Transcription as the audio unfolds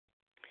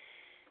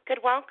Good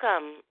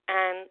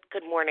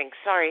morning.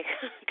 Sorry.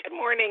 Good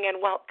morning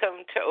and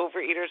welcome to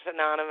Overeaters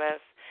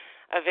Anonymous,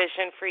 a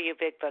Vision for You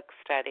Big Book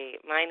study.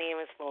 My name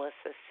is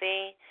Melissa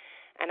C.,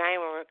 and I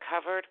am a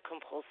recovered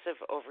compulsive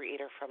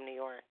overeater from New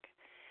York.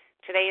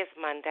 Today is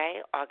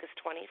Monday, August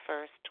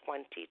 21st,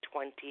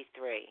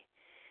 2023.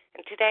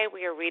 And today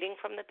we are reading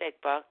from the Big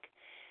Book,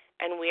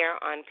 and we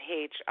are on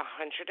page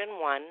 101,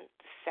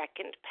 the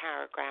second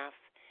paragraph.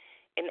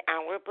 In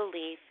our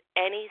belief,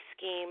 any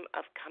scheme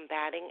of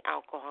combating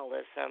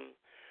alcoholism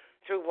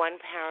through one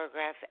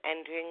paragraph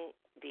ending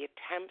the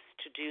attempts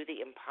to do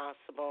the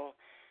impossible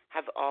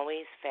have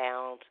always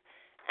failed,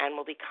 and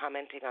we'll be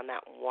commenting on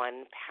that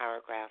one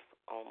paragraph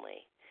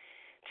only.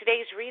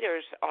 Today's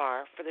readers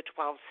are, for the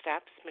 12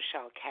 Steps,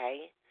 Michelle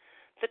K.,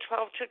 the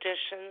 12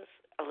 Traditions,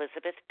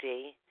 Elizabeth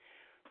D.,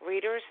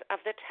 readers of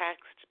the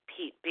text,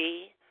 Pete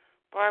B.,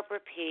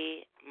 Barbara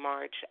P.,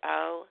 Marge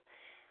O.,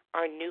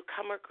 our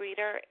newcomer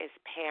greeter is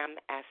Pam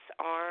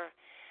S.R.,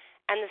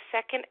 and the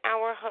second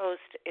hour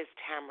host is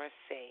Tamara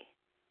C.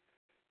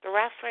 The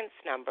reference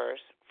numbers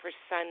for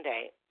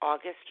Sunday,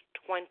 August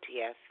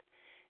 20th,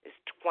 is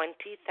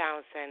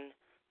 20,554.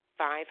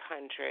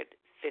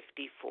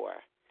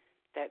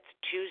 That's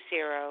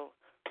 20554.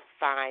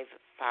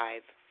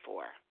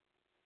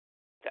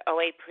 The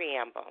OA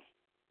Preamble.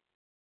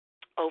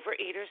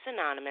 Overeaters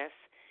Anonymous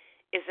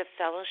is a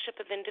fellowship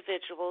of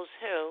individuals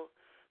who,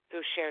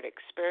 through shared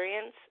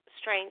experience,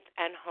 strength,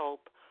 and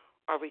hope,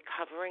 are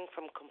recovering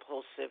from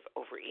compulsive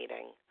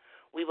overeating.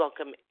 We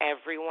welcome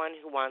everyone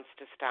who wants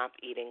to stop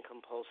eating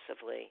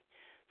compulsively.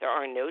 There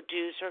are no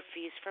dues or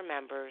fees for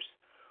members.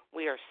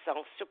 We are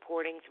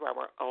self-supporting through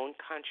our own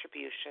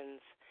contributions,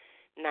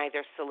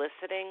 neither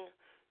soliciting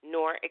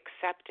nor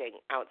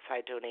accepting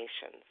outside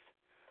donations.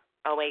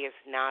 OA is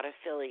not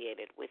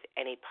affiliated with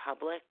any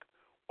public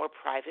or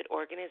private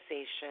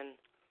organization,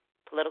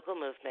 political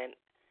movement,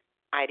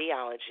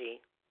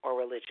 ideology, or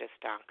religious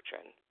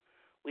doctrine.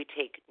 We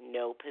take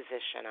no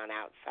position on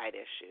outside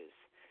issues.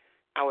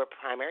 Our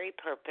primary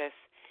purpose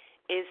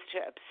is to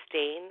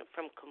abstain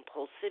from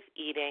compulsive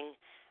eating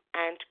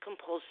and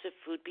compulsive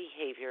food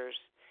behaviors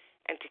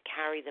and to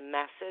carry the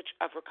message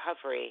of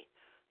recovery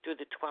through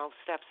the 12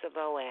 steps of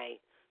OA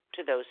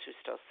to those who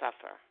still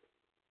suffer.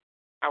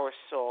 Our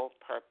sole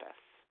purpose.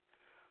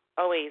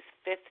 OA's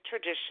fifth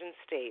tradition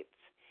states,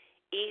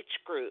 each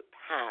group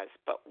has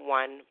but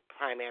one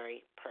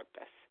primary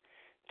purpose: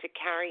 to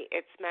carry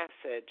its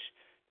message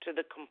to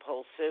the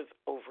compulsive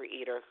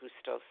overeater who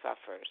still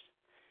suffers.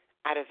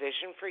 At a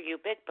Vision for You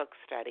Big Book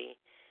study,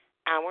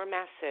 our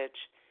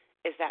message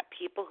is that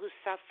people who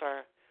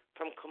suffer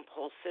from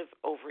compulsive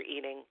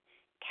overeating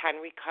can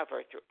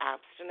recover through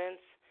abstinence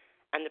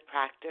and the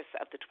practice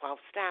of the 12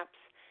 steps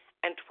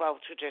and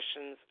 12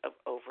 traditions of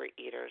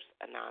Overeaters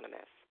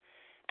Anonymous.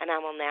 And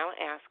I will now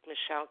ask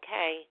Michelle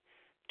K.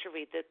 to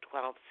read the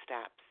 12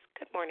 steps.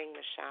 Good morning,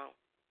 Michelle.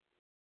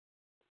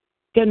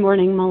 Good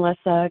morning,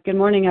 Melissa. Good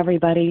morning,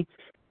 everybody.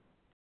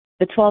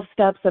 The 12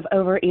 Steps of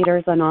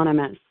Overeaters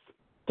Anonymous.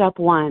 Step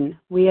 1,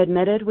 we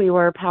admitted we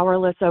were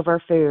powerless over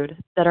food,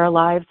 that our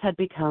lives had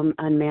become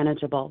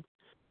unmanageable.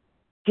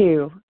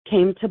 2,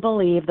 came to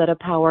believe that a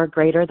power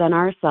greater than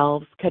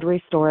ourselves could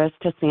restore us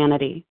to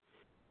sanity.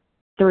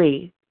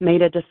 3,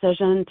 made a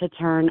decision to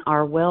turn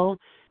our will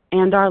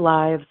and our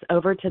lives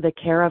over to the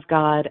care of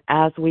God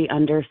as we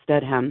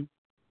understood Him.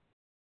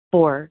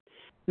 4,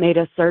 made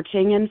a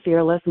searching and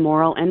fearless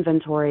moral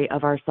inventory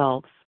of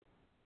ourselves.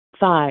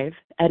 5,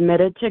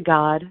 admitted to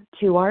God,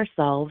 to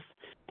ourselves,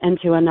 and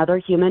to another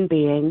human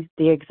being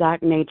the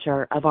exact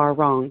nature of our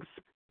wrongs.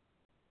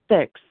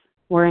 6,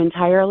 were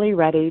entirely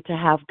ready to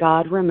have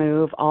God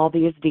remove all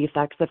these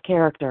defects of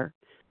character.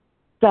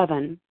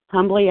 7,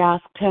 humbly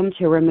asked Him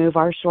to remove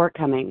our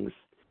shortcomings.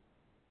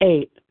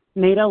 8,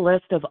 made a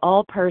list of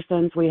all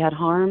persons we had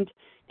harmed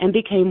and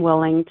became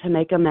willing to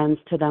make amends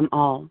to them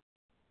all.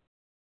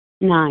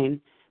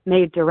 9,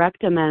 made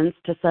direct amends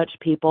to such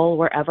people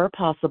wherever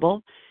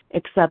possible,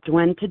 except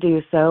when to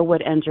do so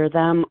would injure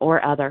them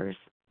or others.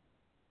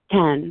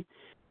 10,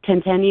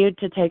 continued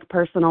to take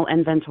personal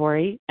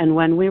inventory, and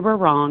when we were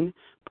wrong,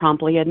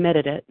 promptly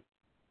admitted it.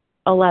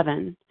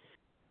 11,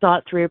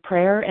 sought through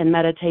prayer and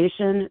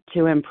meditation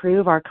to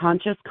improve our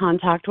conscious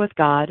contact with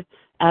God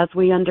as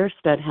we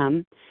understood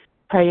Him,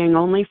 praying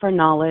only for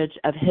knowledge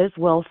of His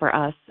will for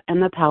us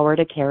and the power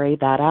to carry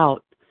that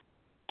out.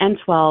 And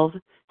 12,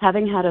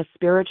 having had a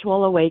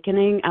spiritual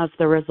awakening as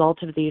the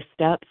result of these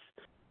steps,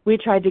 we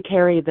tried to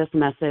carry this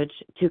message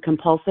to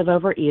compulsive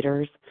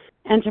overeaters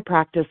and to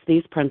practice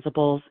these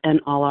principles in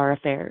all our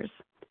affairs.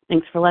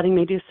 Thanks for letting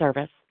me do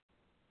service.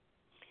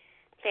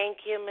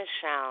 Thank you,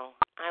 Michelle.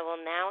 I will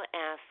now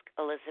ask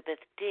Elizabeth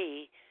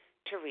D.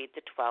 to read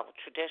the 12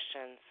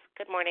 traditions.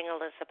 Good morning,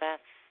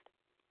 Elizabeth.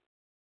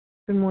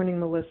 Good morning,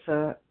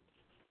 Melissa.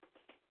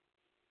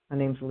 My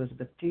name's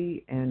Elizabeth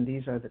D., and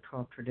these are the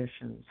 12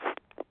 traditions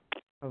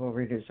of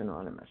Overeaters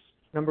Anonymous.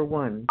 Number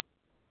 1,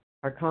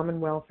 our common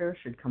welfare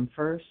should come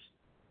first.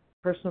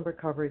 Personal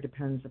recovery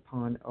depends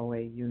upon OA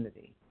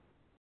unity.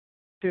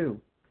 2,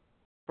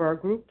 For our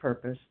group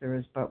purpose, there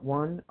is but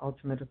one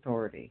ultimate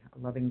authority, a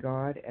loving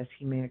God as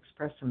he may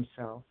express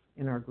himself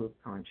in our group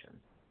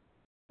conscience.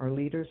 Our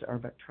leaders are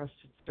but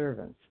trusted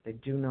servants. They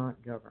do not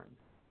govern.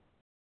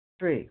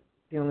 3,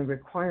 the only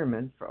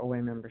requirement for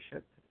OA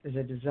membership is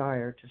a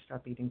desire to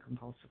stop eating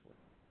compulsively.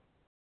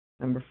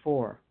 Number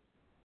 4,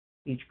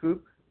 each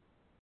group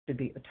should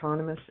be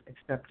autonomous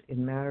except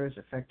in matters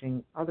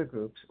affecting other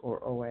groups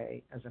or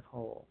OA as a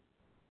whole.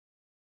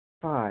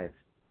 5,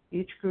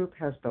 each group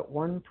has but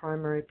one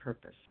primary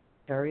purpose,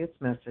 carry its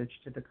message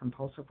to the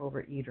compulsive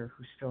overeater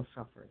who still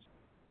suffers.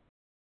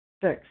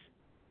 6,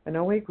 an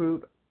OA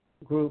group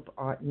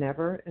ought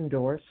never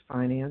endorse,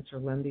 finance, or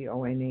lend the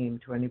OA name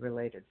to any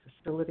related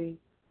facility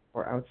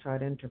or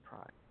outside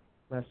enterprise,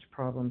 lest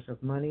problems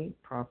of money,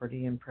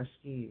 property, and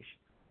prestige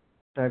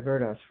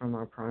divert us from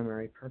our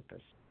primary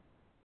purpose.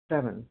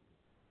 7,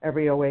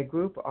 every OA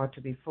group ought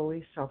to be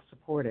fully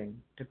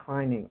self-supporting,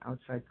 declining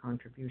outside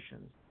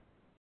contributions.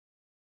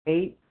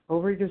 8,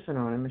 Overeaters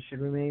Anonymous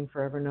should remain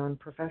forever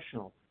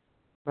non-professional,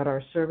 but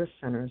our service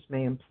centers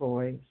may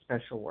employ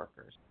special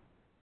workers.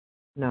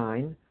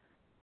 9,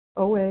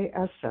 OA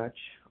as such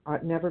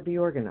ought never be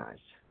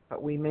organized,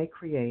 but we may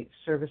create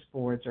service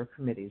boards or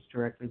committees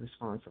directly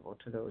responsible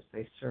to those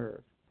they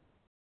serve.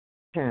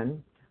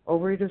 10,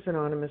 Overeaters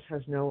Anonymous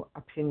has no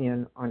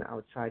opinion on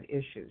outside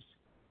issues.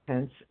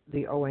 Hence,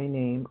 the OA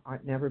name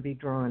ought never be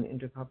drawn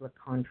into public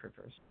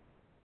controversy.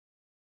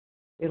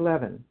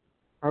 11,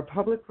 our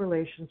public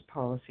relations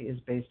policy is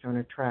based on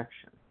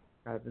attraction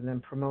rather than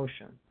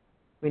promotion.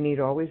 We need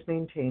always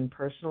maintain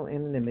personal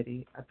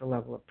anonymity at the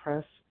level of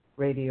press,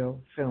 radio,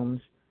 films,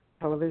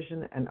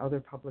 television, and other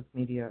public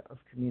media of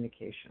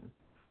communication.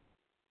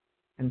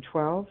 And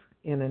 12,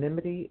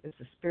 anonymity is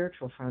the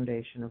spiritual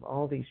foundation of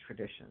all these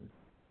traditions,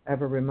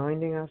 ever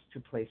reminding us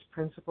to place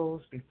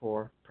principles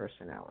before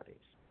personalities.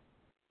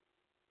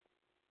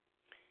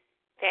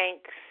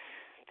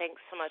 Thanks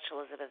so much,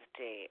 Elizabeth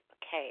D.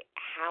 Okay,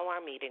 how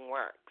our meeting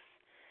works.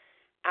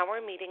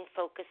 Our meeting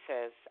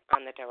focuses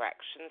on the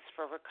directions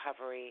for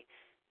recovery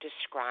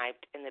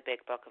described in the Big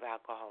Book of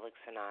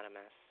Alcoholics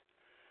Anonymous.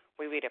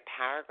 We read a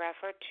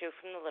paragraph or two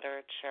from the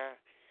literature,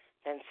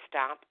 then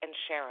stop and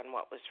share on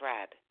what was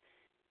read.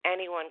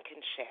 Anyone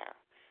can share,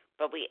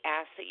 but we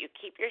ask that you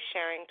keep your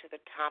sharing to the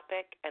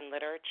topic and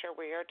literature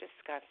we are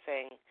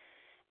discussing,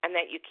 and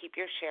that you keep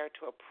your share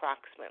to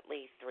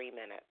approximately 3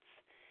 minutes.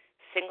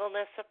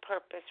 Singleness of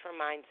purpose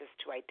reminds us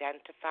to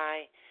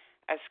identify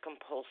as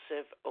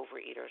compulsive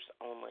overeaters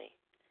only.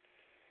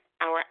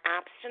 Our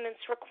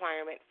abstinence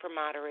requirement for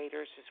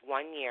moderators is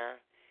 1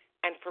 year,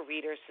 and for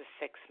readers is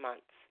 6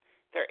 months.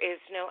 There is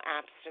no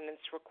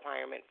abstinence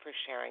requirement for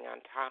sharing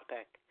on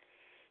topic.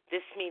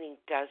 This meeting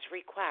does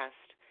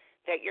request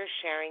that your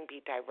sharing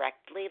be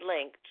directly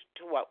linked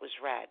to what was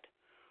read.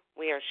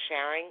 We are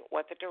sharing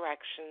what the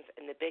directions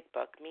in the Big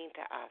Book mean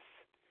to us.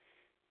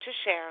 To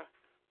share,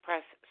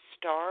 press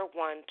 *1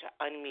 to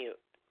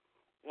unmute.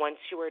 Once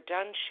you are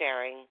done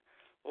sharing,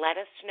 let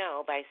us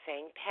know by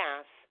saying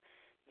pass,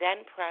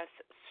 then press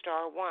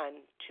 *1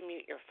 to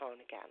mute your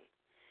phone again.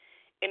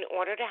 In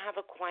order to have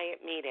a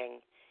quiet meeting,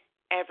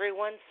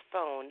 everyone's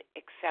phone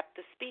except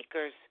the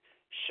speaker's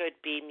should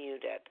be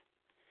muted.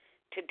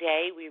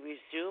 Today we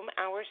resume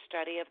our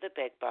study of the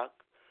Big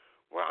Book.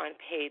 We're on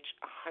page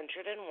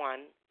 101,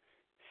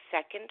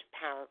 second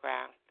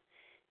paragraph.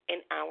 In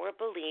our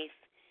belief,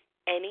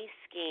 any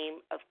scheme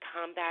of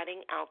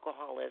combating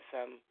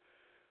alcoholism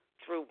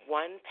through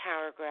one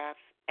paragraph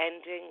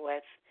ending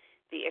with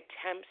the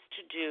attempts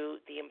to do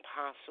the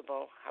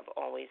impossible have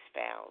always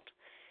failed.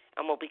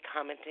 And we'll be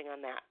commenting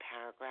on that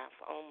paragraph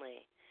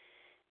only.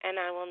 And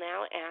I will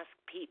now ask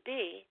Pete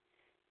B.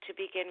 to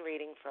begin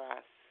reading for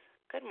us.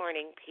 Good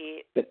morning,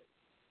 Pete.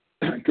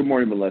 Good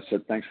morning,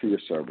 Melissa. Thanks for your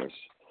service.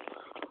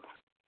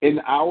 In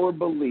our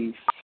belief,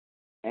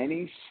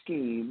 any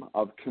scheme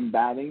of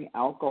combating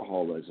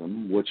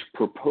alcoholism which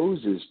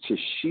proposes to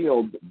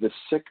shield the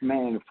sick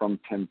man from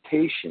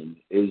temptation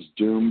is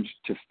doomed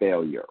to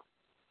failure.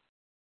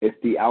 If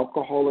the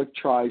alcoholic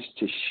tries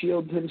to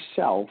shield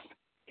himself,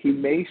 he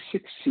may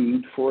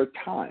succeed for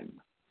a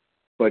time,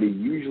 but he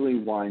usually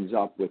winds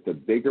up with a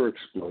bigger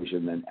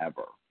explosion than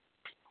ever.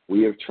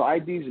 We have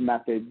tried these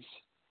methods.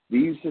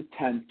 These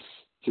attempts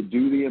to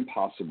do the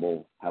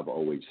impossible have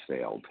always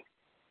failed.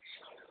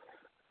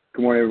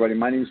 Good morning, everybody.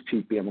 My name is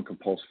Pete B. I'm a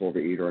compulsive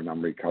overeater, and I'm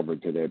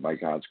recovered today by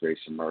God's grace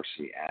and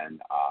mercy,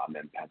 and I'm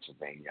in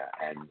Pennsylvania.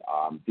 And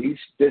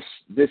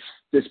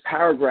this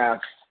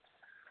paragraph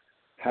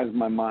has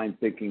my mind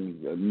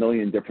thinking a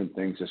million different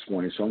things this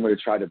morning, so I'm going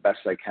to try the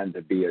best I can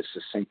to be as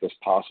succinct as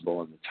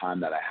possible in the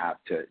time that I have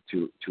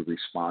to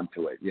respond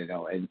to it. You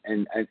know,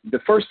 and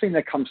the first thing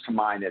that comes to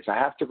mind is I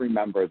have to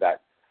remember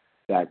that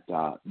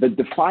the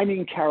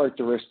defining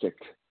characteristic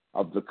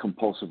of the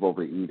compulsive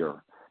overeater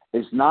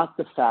is not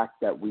the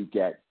fact that we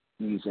get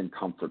ease and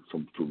comfort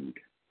from food.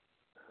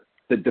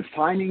 The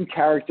defining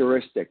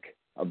characteristic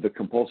of the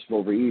compulsive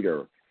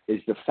overeater is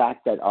the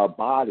fact that our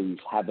bodies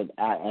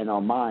and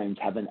our minds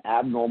have an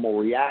abnormal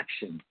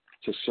reaction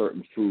to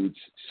certain foods,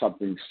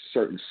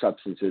 certain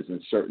substances,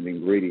 and certain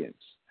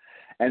ingredients.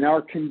 And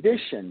our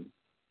condition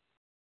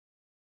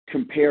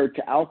compared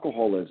to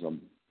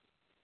alcoholism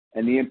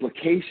and the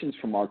implications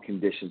from our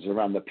conditions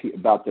around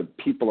about the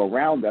people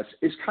around us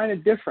is kind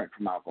of different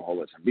from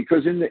alcoholism,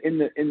 because in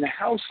the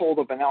household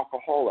of an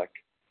alcoholic,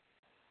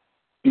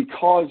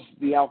 because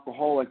the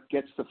alcoholic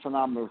gets the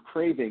phenomenon of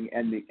craving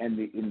and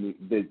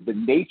the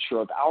nature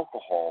of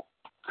alcohol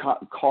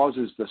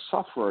causes the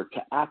sufferer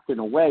to act in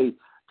a way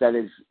that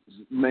is,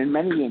 in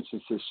many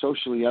instances,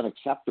 socially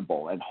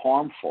unacceptable and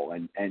harmful,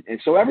 and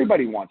so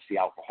everybody wants the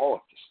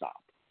alcoholic to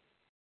stop.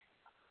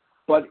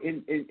 But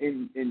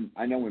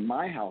I know in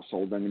my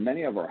household and in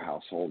many of our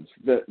households,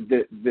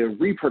 the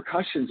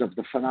repercussions of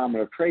the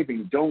phenomenon of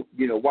craving don't,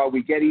 while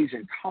we get ease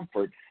and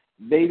comfort,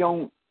 they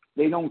don't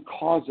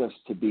cause us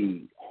to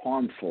be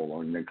harmful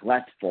or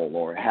neglectful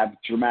or have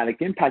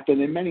dramatic impact.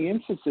 And in many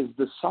instances,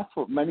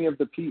 many of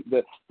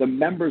the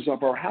members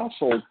of our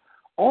household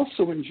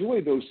also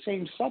enjoy those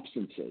same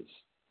substances,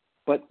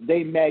 but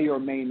they may or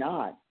may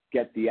not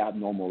get the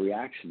abnormal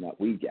reaction that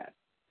we get.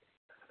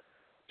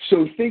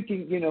 So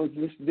thinking,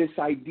 this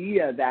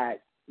idea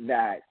that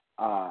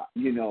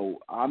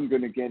I'm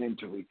going to get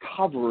into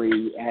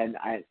recovery and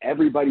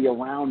everybody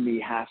around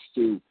me has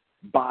to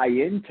buy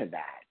into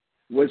that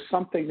was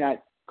something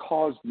that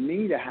caused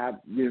me to have,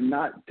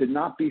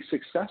 not be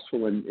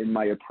successful in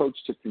my approach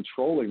to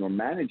controlling or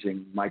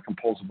managing my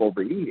compulsive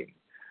overeating,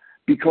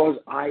 because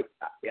I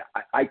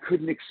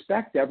couldn't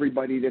expect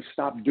everybody to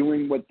stop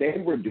doing what they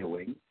were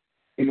doing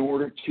in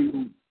order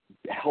to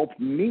help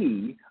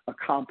me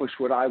accomplish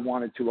what I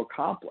wanted to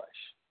accomplish.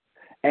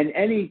 And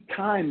any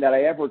time that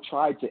I ever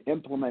tried to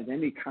implement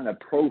any kind of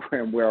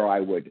program where I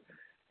would,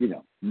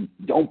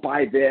 don't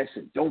buy this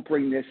and don't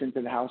bring this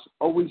into the house,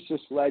 always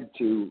just led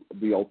to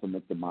the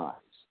ultimate demise.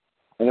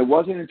 And it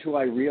wasn't until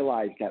I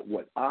realized that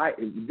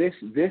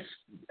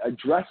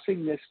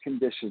addressing this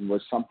condition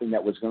was something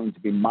that was going to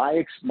be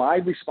my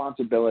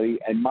responsibility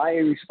and my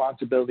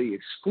responsibility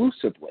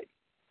exclusively,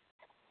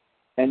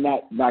 and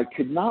that I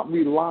could not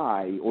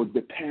rely or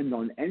depend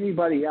on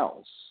anybody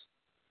else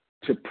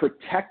to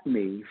protect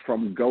me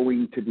from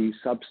going to these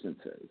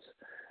substances.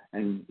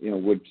 And,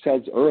 what it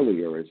says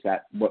earlier is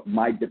that what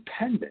my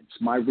dependence,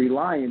 my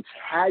reliance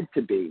had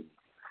to be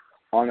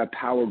on a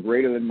power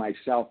greater than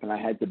myself, and I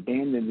had to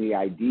abandon the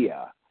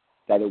idea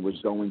that it was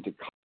going to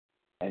cost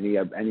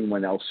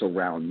anyone else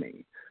around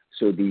me.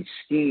 So these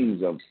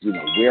schemes of,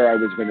 where I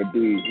was going to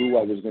be, who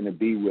I was going to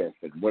be with,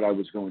 and what I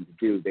was going to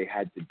do, they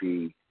had to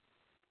be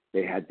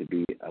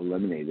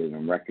eliminated,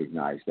 and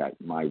recognize that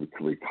my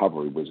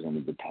recovery was going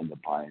to depend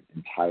upon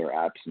entire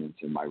abstinence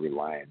and my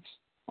reliance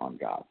on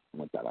God.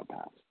 And with that, I'll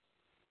pass.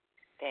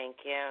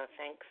 Thank you.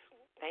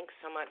 Thanks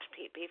so much,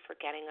 PP, for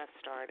getting us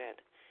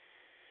started.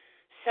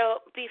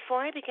 So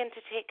before I begin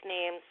to take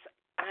names,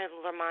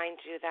 I'll remind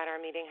you that our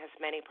meeting has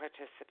many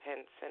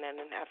participants, and in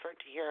an effort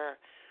to hear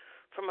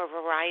from a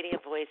variety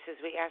of voices,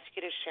 we ask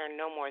you to share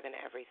no more than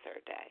every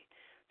third day.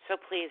 So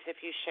please,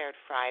 if you shared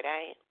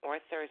Friday or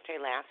Thursday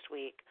last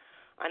week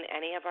on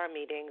any of our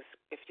meetings,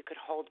 if you could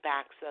hold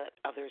back so that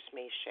others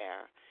may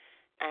share.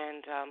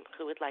 And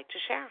who would like to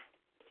share?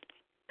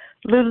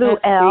 Lulu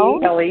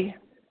L. Kelly.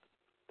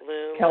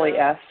 Lulu. Kelly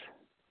S.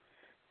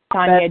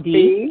 Tanya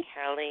D.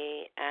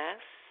 Kelly S.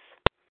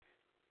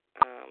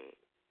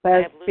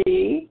 Beth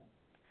B.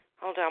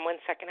 Hold on one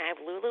second. I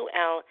have Lulu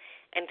L.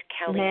 and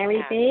Kelly Mary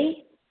S.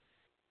 B.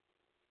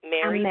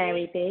 Mary I'm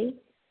Mary B.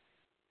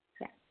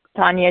 Yeah.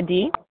 Tanya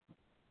D.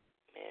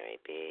 Mary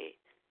B.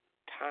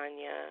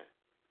 Tanya.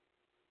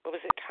 What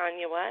was it?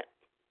 Tanya what?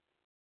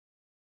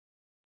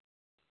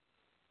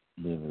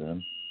 Leave it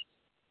in.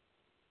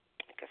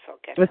 I guess I'll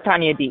get It was her.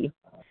 Tanya D.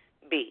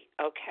 B.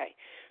 Okay.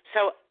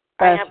 So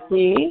Beth I have.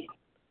 B.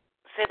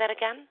 Say that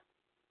again.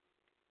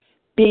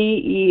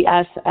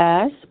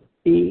 BESS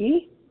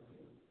B.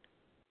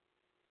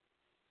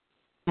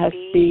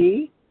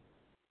 SB.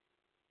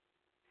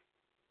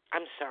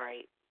 I'm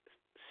sorry.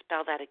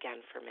 Spell that again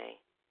for me.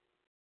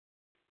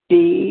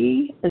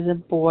 B as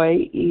in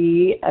boy,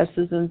 E, S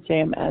as in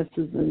Sam, S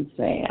as in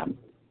Sam.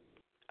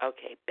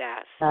 Okay,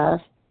 Beth. S,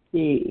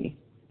 B.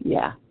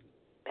 Yeah.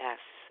 Beth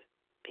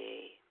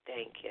B.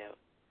 Thank you.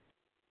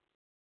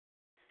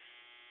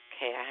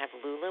 Okay, I have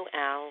Lulu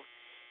L,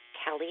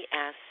 Kelly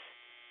S,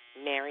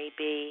 Mary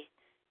B,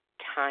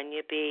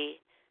 Tanya B,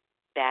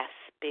 Beth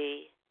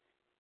B.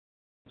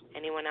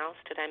 Anyone else?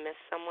 Did I miss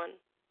someone?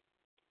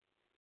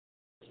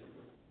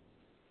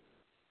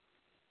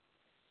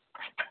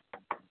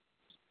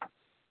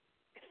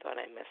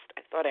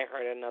 I thought I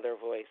heard another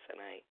voice and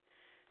I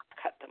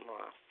cut them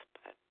off.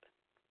 But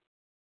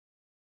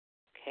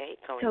okay,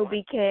 going Toby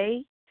on.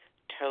 K.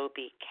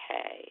 Toby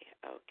K.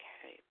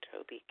 Okay,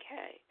 Toby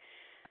K.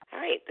 All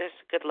right, there's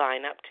a good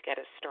lineup to get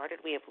us started.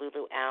 We have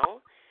Lulu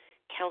L,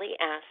 Kelly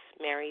S,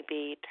 Mary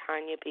B,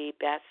 Tanya B,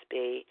 Beth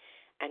B,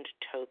 and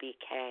Toby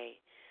K.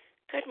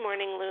 Good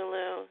morning,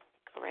 Lulu.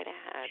 Go right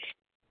ahead.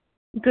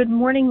 Good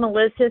morning,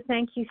 Melissa.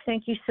 Thank you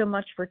so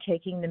much for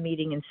taking the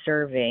meeting and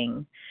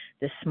serving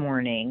this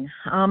morning.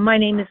 My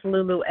name is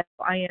Lulu F.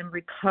 I am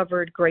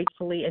recovered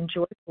gratefully and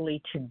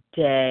joyfully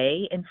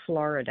today in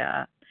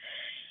Florida.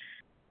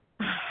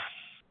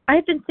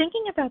 I've been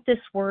thinking about this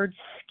word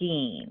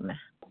scheme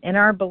and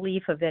our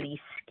belief of any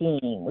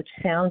scheme, which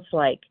sounds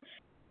like,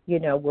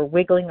 we're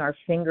wiggling our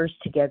fingers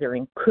together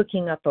and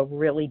cooking up a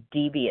really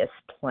devious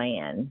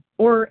plan,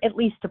 or at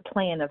least a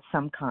plan of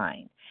some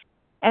kind.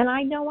 And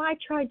I know I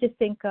tried to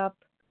think up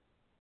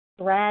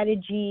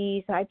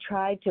strategies. I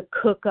tried to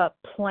cook up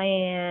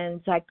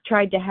plans. I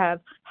tried to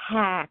have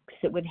hacks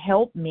that would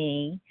help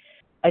me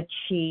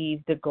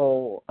achieve the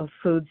goal of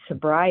food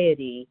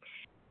sobriety.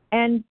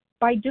 And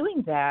by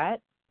doing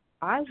that,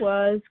 I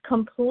was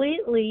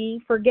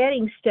completely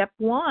forgetting step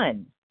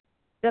one,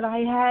 that I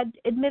had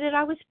admitted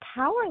I was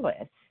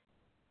powerless,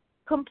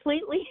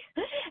 completely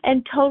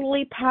and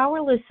totally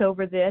powerless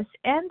over this,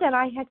 and that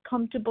I had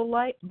come to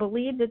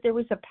believe that there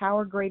was a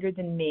power greater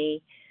than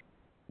me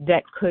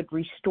that could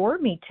restore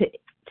me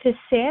to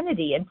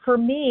sanity. And for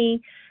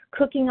me,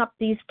 cooking up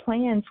these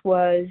plans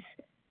was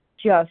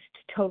just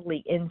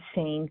totally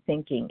insane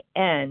thinking,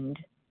 and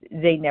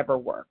they never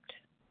worked.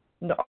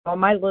 On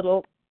my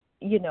little,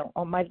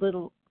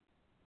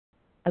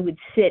 I would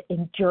sit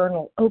and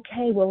journal,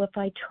 okay, well, if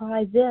I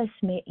try this,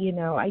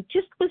 I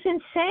just was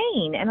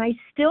insane, and I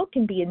still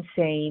can be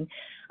insane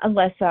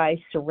unless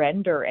I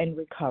surrender and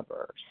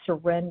recover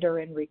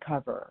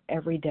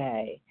every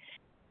day.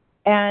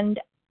 And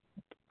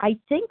I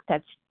think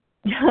that's,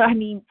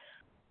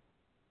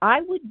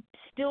 I would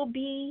still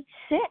be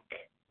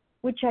sick,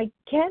 which I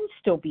can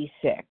still be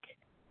sick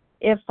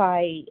if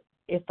I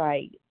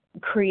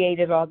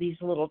created all these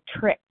little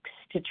tricks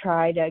to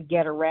try to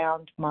get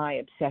around my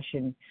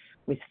obsession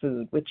with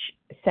food, which,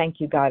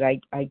 thank you God,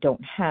 I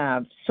don't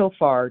have so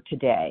far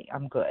today.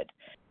 I'm good.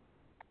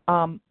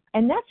 And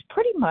that's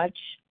pretty much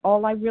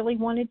all I really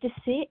wanted to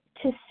say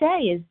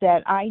is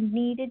that I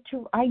need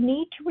to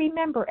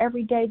remember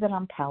every day that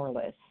I'm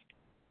powerless,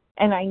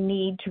 and I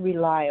need to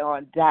rely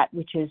on that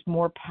which is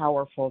more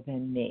powerful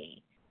than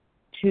me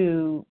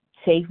to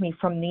save me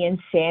from the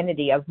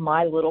insanity of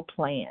my little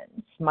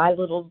plans, my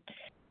little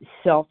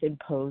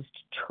self-imposed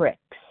tricks,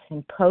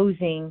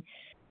 imposing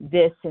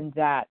this and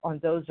that on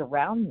those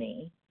around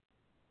me.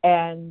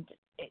 And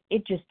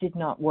it just did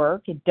not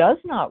work. It does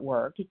not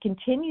work. It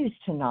continues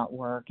to not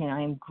work. And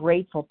I am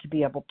grateful to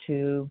be able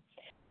to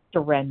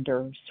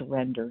surrender.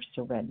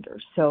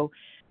 So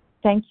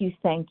thank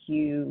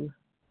you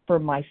for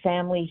my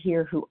family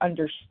here who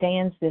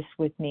understands this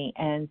with me.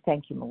 And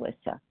thank you,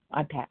 Melissa.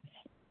 I pass.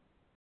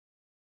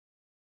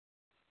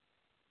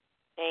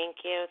 Thank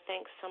you.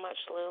 Thanks so much,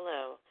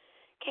 Lulu.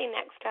 Okay,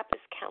 next up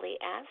is Kelly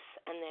S.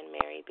 and then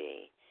Mary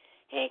B.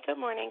 Hey, good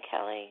morning,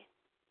 Kelly.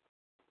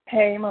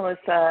 Hey,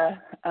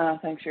 Melissa.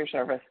 Thanks for your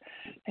service.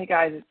 Hey,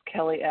 guys, it's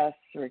Kelly S.,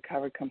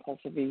 recovered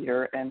compulsive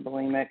eater and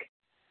bulimic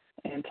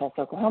in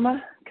Tulsa,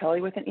 Oklahoma.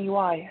 Kelly with an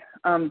EY.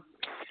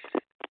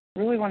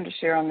 Really wanted to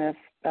share on this.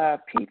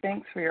 Pete,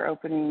 thanks for your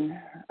opening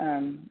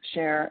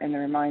share and the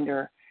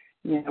reminder.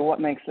 What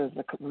makes us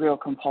a real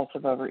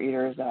compulsive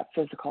overeater is that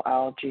physical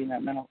allergy and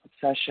that mental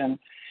obsession.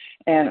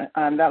 And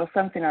that was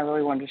something I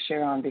really wanted to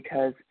share on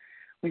because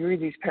we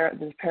read this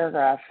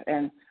paragraph,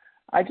 and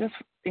I just,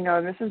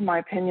 this is my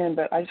opinion,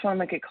 but I just want to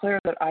make it clear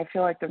that I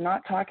feel like they're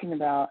not talking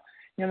about,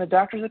 the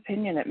doctor's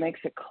opinion. It makes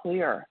it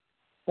clear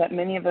that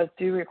many of us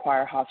do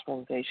require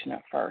hospitalization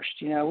at first.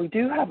 We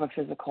do have a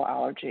physical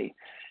allergy.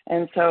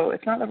 And so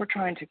it's not that we're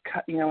trying to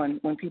cut, and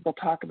when people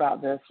talk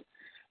about this,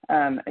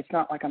 it's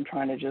not like I'm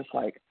trying to just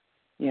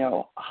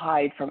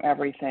hide from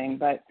everything.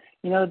 But,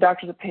 the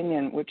doctor's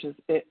opinion, which is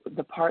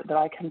the part that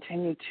I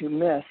continue to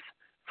miss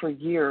for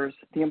years,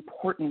 the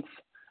importance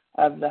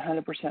of the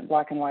 100%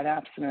 black and white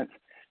abstinence,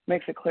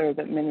 makes it clear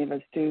that many of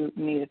us do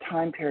need a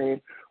time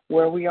period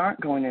where we aren't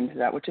going into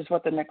that, which is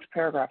what the next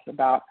paragraph is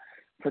about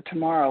for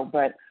tomorrow.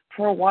 But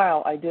for a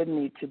while, I did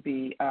need to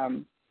be,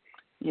 in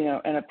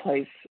a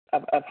place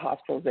of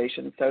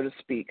hospitalization, so to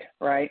speak,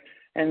 right?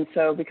 And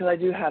so because I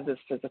do have this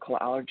physical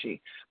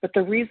allergy. But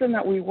the reason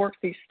that we work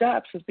these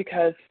steps is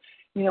because,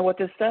 what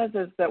this says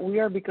is that we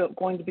are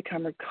going to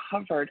become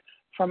recovered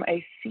from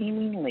a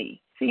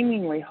seemingly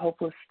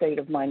hopeless state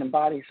of mind and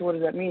body. So what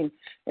does that mean?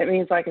 It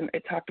means, like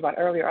it talked about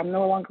earlier, I'm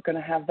no longer going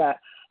to have that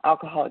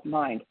alcoholic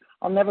mind.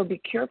 I'll never be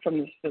cured from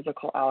this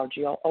physical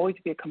allergy. I'll always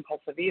be a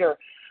compulsive eater.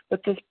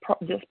 But this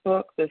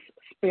book, this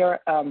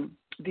spirit,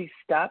 these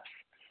steps,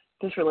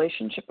 this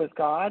relationship with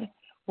God,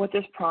 what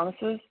this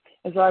promises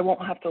is that I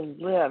won't have to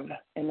live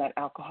in that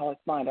alcoholic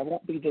mind. I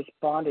won't be this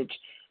bondage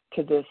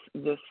to this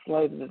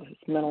slave, this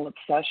mental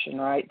obsession,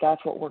 right?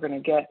 That's what we're going to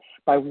get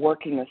by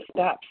working the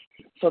steps.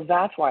 So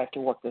that's why I have to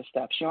work the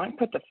steps. I can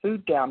put the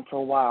food down for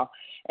a while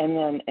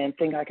and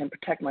think I can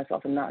protect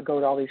myself and not go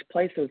to all these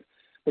places.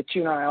 But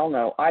you and I all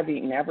know I've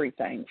eaten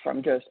everything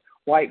from just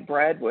white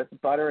bread with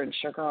butter and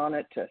sugar on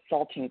it to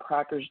saltine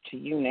crackers to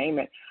you name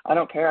it. I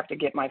don't care. I have to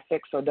get my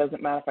fix, so it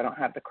doesn't matter if I don't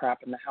have the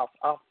crap in the house.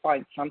 I'll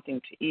find something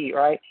to eat,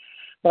 right?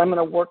 But I'm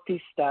going to work these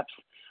steps.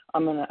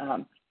 I'm going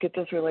to get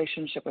this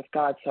relationship with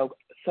God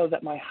so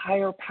that my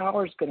higher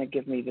power is going to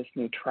give me this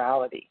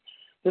neutrality.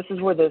 This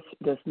is where this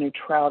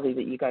neutrality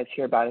that you guys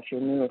hear about, if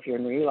you're new, if you're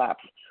in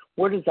relapse,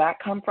 where does that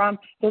come from?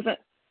 It doesn't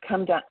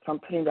come down from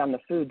putting down the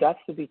food. That's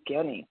the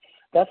beginning.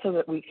 That's so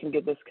that we can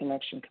get this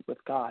connection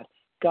with God.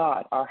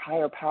 God, our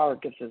higher power,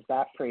 gives us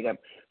that freedom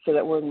so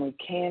that when we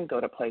can go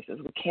to places,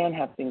 we can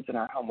have things in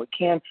our home, we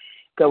can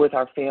go with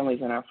our families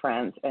and our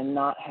friends and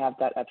not have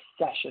that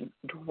obsession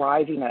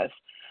driving us.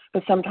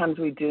 But sometimes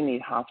we do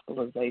need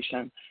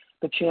hospitalization.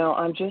 But,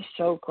 I'm just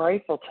so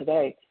grateful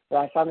today that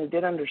I finally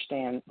did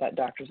understand that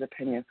doctor's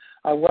opinion.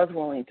 I was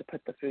willing to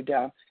put the food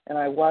down, and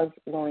I was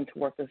willing to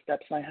work the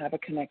steps, and I have a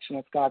connection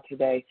with God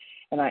today,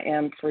 and I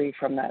am free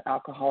from that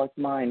alcoholic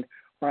mind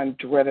where I'm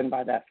driven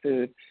by that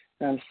food,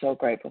 and I'm so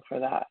grateful for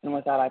that. And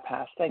with that, I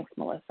pass. Thanks,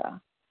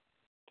 Melissa.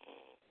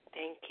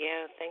 Thank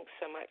you. Thanks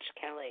so much,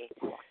 Kelly.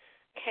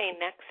 Okay,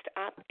 next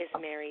up is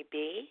Mary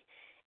B.,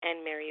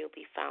 and Mary will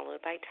be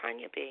followed by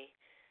Tanya B.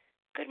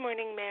 Good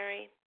morning,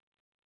 Mary.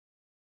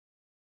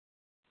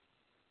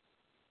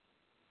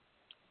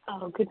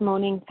 Oh, good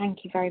morning.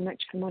 Thank you very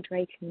much for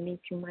moderating the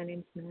meeting. My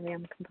name's Mary.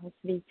 I'm a compulsive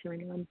eater,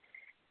 and I'm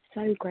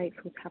so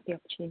grateful to have the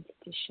opportunity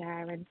to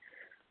share. And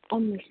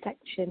on this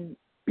section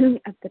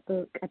of the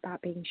book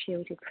about being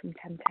shielded from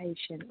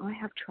temptation, I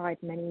have tried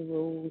many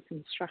rules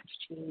and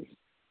strategies,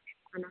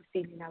 and I've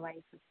been in OA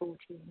for 14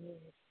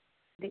 years.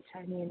 But it's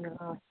only in the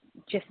last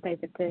just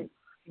over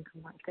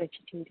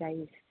 32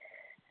 days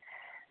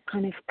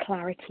kind of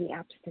clarity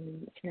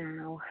abstinence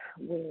now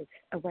with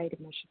a weighted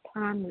measure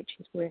plan, which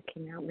is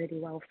working out really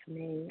well for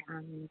me,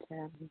 and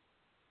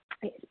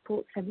it's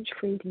brought so much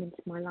freedom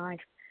into my life.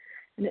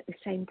 And at the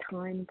same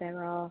time,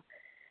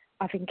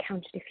 I've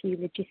encountered a few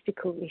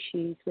logistical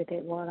issues with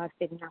it while I've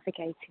been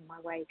navigating my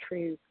way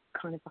through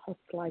kind of a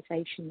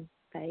hospitalization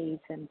phase,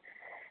 and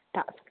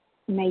that's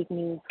made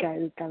me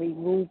go very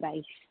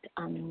rule-based.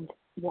 And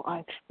what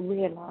I've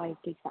realised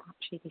is that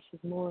actually this is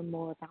more and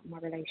more about my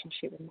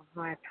relationship with my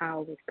higher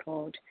power, with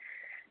God,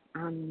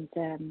 and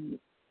the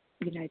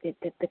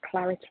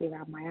clarity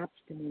around my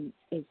abstinence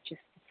is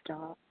just the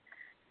start.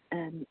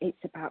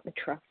 It's about the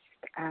trust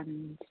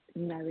and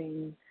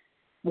knowing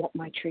what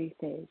my truth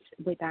is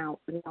without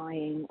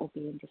lying or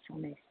being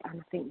dishonest.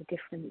 And I think the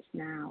difference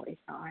now is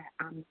that I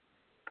am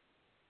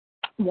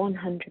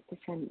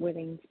 100%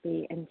 willing to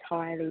be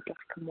entirely black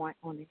and white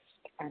honest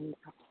and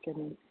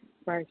abstinent,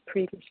 whereas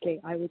previously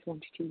I always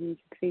wanted to use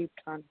a food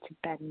plan to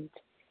bend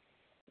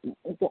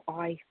what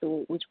I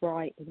thought was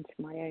right into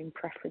my own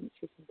preferences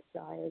and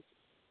desires.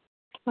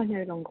 I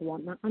no longer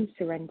want that. I'm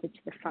surrendered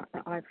to the fact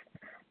that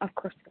I've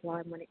crossed the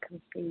line when it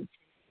comes to eating,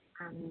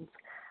 and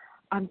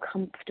I'm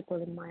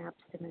comfortable in my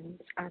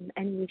abstinence, and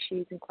any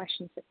issues and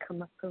questions that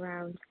come up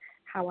around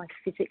how I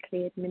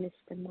physically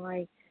administer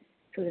my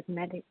sort of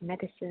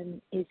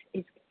medicine is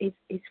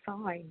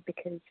fine,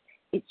 because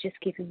it's just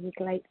given me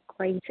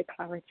greater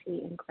clarity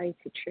and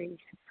greater truth.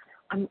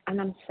 And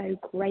I'm so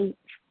grateful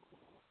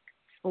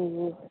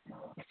for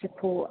the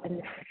support and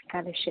the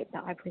fellowship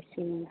that I've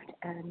received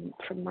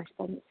from my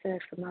sponsor,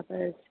 from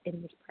others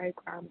in this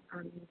program.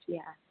 And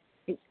yeah,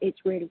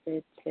 it's really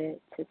good to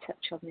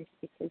touch on this,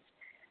 because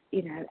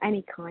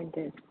any kind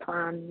of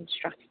plan,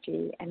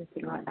 strategy,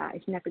 anything like that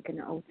is never going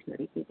to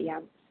ultimately be the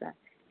answer.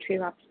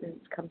 True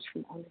abstinence comes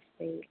from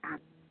honesty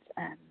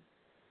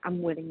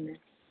and willingness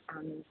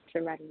and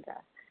surrender,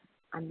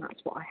 and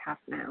that's what I have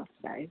now.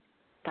 So,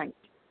 thanks.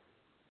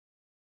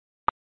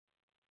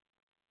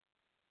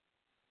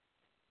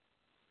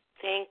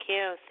 Thank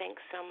you.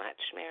 Thanks so much,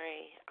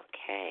 Mary.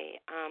 Okay.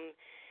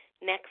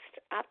 Next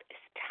up is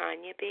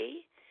Tanya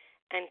B.,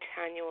 and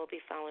Tanya will be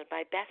followed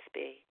by Beth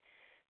B.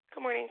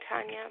 Good morning,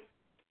 Tanya.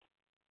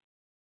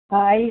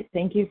 Hi,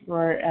 thank you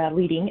for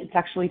leading. It's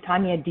actually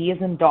Tanya D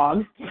as in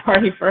dog.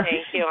 Sorry for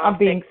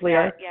being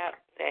clear. Yep,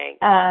 thanks.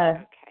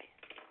 Okay.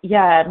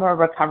 Yeah, I'm a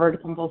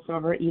recovered compulsive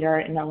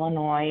overeater in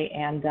Illinois,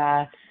 and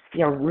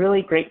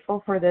really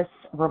grateful for this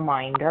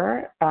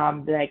reminder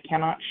that I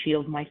cannot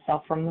shield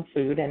myself from the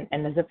food.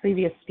 And as a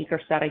previous speaker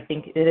said, I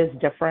think it is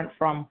different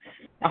from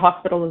a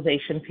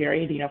hospitalization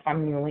period. If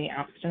I'm newly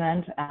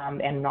abstinent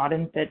and not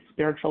in fit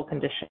spiritual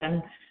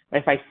condition,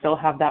 if I still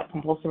have that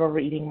compulsive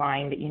overeating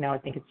mind, I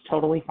think it's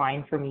totally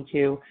fine for me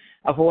to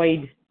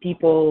avoid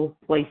people,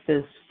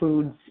 places,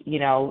 foods,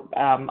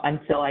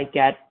 until I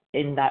get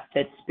in that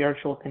fit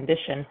spiritual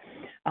condition.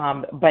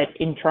 But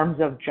in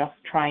terms of just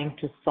trying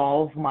to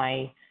solve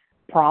my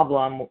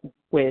problem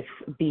with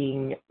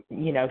being,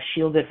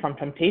 shielded from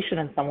temptation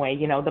in some way,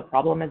 the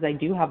problem is I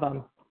do have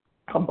a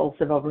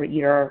compulsive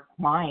overeater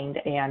mind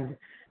and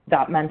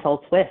that mental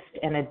twist,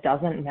 and it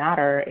doesn't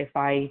matter if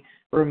I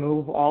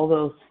remove all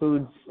those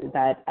foods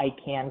that I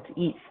can't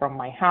eat from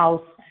my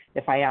house,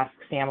 if I ask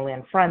family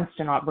and friends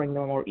to not bring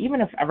them, or even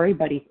if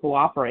everybody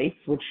cooperates,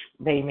 which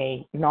they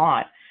may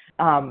not,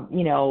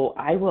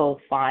 I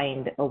will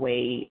find a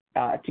way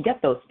to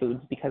get those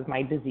foods, because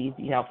my disease,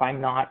 if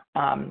I'm not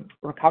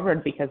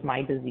recovered, because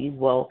my disease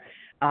will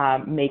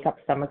make up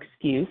some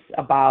excuse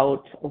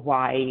about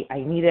why I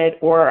need it,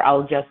 or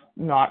I'll just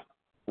not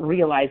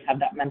realize, have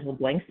that mental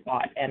blank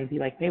spot and be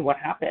like, hey, what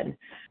happened?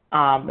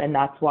 And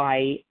that's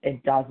why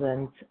it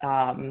doesn't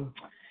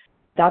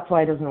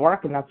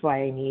work, and that's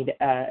why I need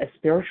a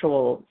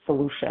spiritual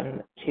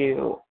solution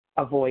to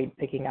avoid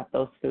picking up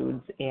those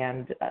foods,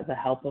 and the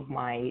help of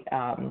my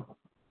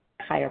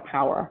higher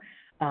power.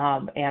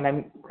 And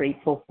I'm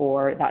grateful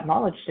for that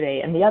knowledge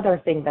today. And the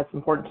other thing that's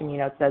important to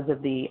me, it says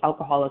that the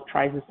alcoholic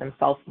tries this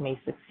himself may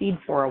succeed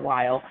for a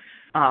while.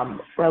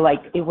 Where like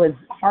it was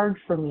hard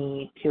for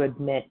me to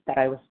admit that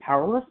I was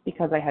powerless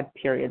because I had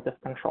periods of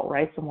control,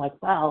 right? So I'm like,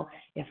 well,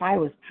 if I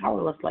was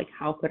powerless, like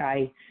how could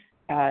I,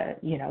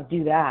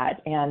 do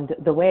that? And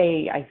the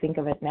way I think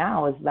of it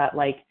now is that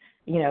like,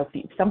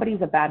 if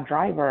somebody's a bad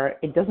driver,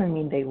 it doesn't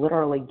mean they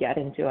literally get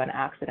into an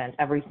accident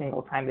every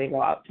single time they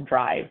go out to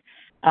drive.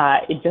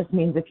 It just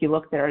means if you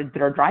look at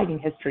their driving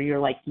history, you're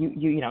like,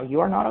 you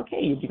are not okay.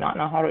 You do not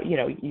know how to,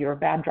 you're a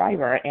bad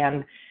driver.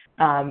 And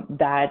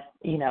that,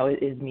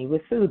 is me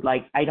with food.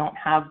 Like I don't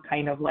have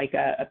kind of like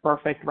a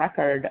perfect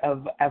record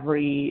of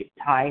every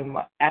time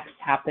X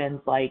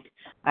happens, like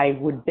I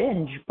would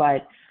binge,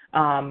 but,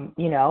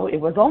 it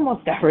was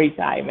almost every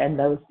time. And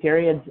those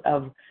periods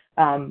of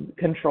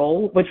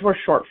control, which were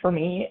short for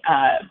me,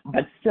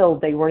 but still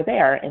they were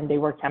there and they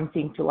were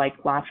tempting to like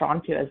latch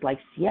onto as like,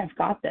 see, I've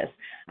got this.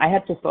 I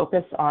had to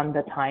focus on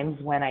the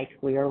times when I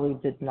clearly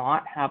did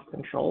not have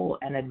control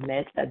and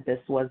admit that this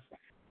was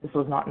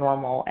not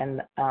normal.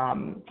 And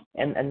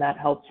that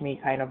helped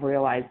me kind of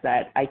realize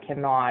that I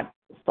cannot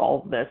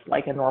solve this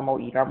like a normal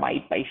eater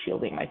might by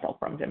shielding myself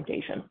from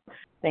temptation.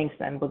 Thanks.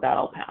 And with that,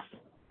 I'll pass.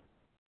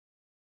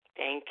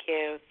 Thank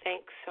you.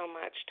 Thanks so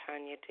much,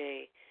 Tanya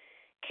D.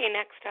 Okay,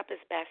 next up is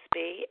Bess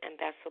B., and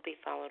Bess will be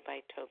followed by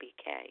Toby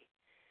K.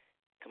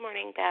 Good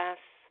morning, Bess.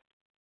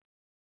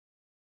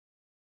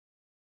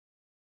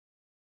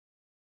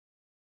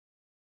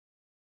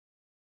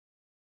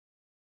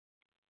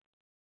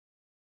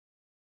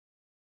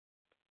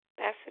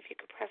 Bess, if you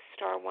could press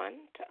star 1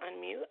 to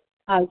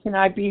unmute. Can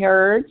I be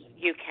heard?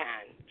 You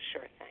can.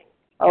 Sure thing.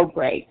 Oh,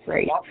 great.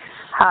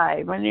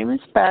 Hi, my name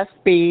is Beth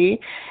B.,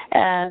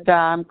 and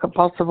I'm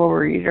compulsive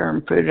overeater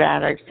and food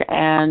addict,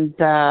 and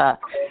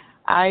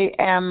I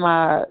am,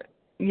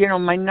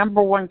 my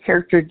number one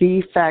character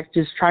defect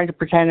is trying to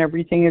pretend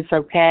everything is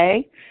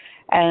okay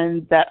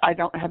and that I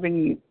don't have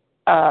any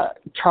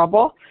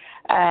trouble.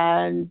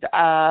 And,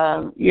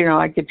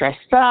 I get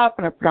dressed up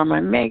and I put on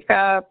my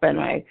makeup and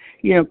I,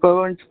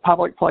 go into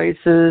public places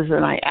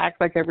and I act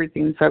like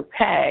everything's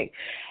okay.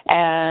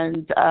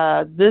 And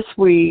this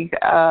week,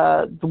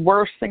 the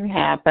worst thing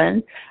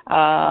happened.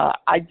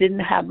 I didn't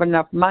have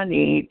enough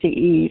money to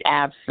eat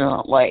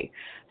abstinently.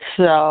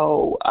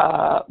 So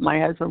my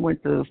husband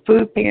went to the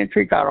food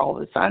pantry, got all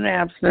this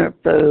unabstinent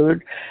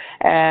food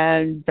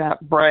and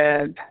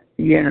bread,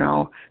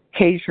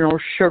 occasional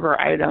sugar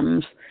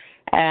items.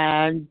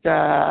 And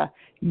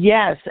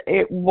yes,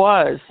 it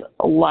was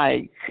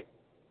like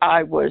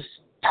I was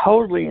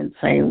totally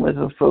insane with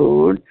the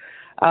food.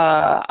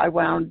 I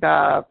wound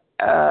up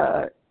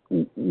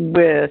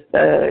with,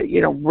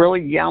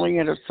 really yelling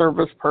at a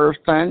service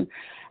person.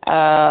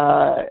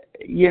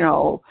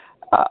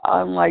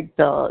 Unlike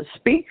the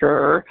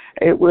speaker,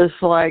 it was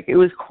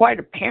quite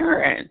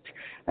apparent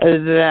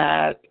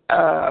that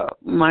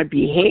my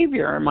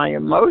behavior and my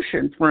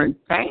emotions were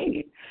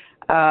insane.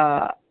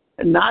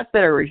 Not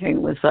that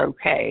everything was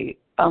okay,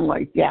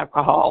 unlike the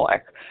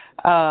alcoholic.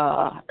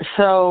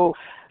 So,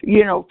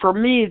 for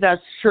me,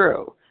 that's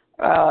true.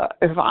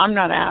 If I'm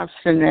not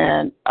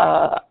abstinent,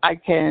 I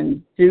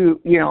can do,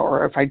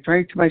 or if I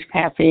drink too much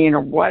caffeine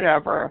or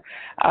whatever,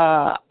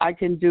 I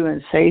can do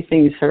and say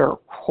things that are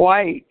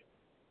quite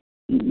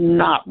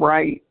not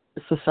right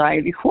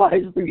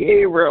society-wise,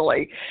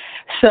 behaviorally.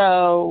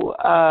 So,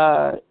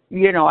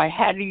 I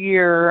had a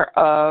year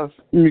of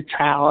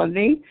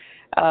neutrality.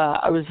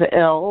 I was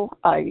ill.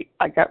 I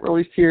got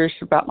really serious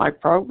about my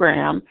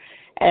program,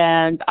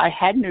 and I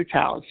had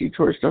neutrality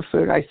towards the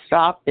food. I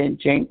stopped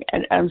binging,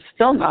 and I'm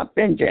still not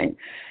binging.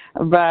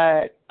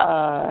 But,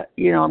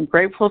 I'm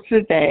grateful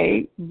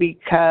today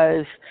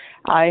because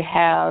I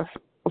have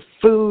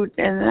food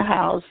in the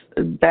house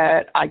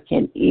that I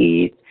can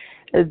eat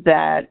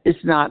that is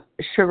not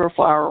sugar,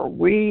 flour, or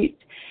wheat.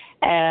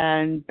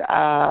 And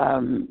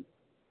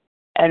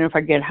if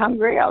I get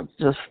hungry, I'll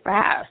just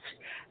fast.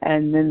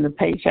 And then the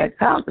paycheck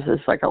comes.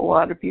 It's like a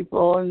lot of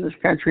people in this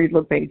country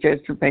live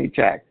paycheck to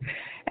paycheck.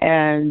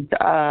 And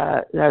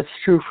that's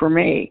true for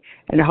me.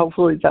 And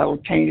hopefully that'll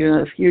change in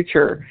the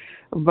future.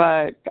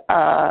 But,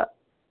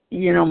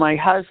 my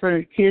husband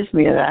accused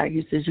me of that.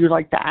 He says, you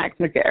like to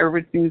act like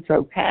everything's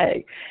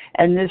okay.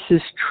 And this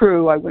is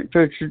true. I went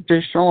to a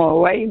traditional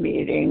OA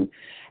meeting,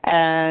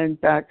 and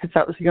because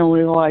that was the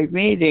only live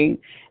meeting,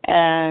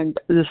 and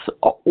this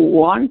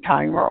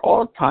one-timer,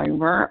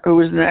 old-timer, who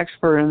was an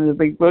expert in the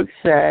big book,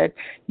 said,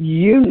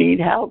 you need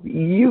help.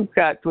 You've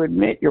got to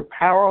admit your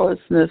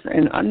powerlessness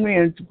and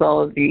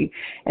unmanageability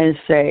and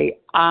say,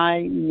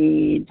 I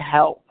need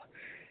help.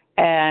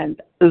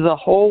 And the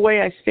whole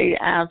way I stayed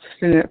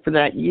abstinent for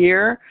that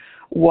year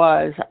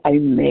was I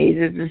made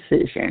a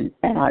decision,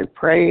 and I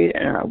prayed,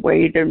 and I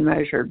weighed and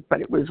measured,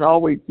 but it was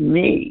always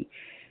me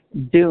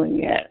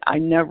doing it. I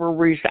never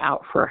reached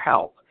out for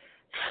help.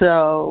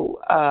 So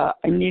I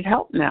need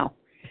help now.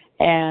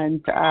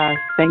 And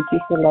thank you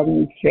for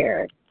letting me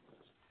share it.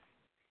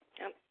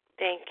 Yep.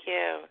 Thank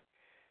you.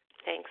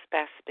 Thanks,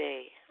 Bess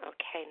B.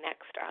 Okay,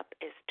 next up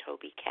is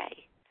Toby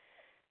K.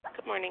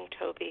 Good morning,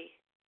 Toby.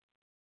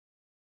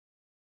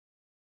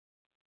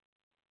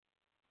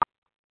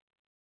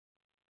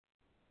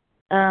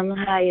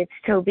 Hi, it's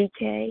Toby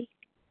K.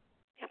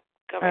 Yep,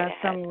 go right ahead.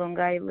 From Long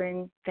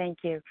Island. Thank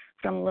you.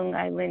 From Long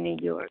Island, New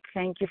York.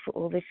 Thank you for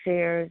all the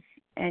shares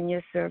and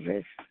your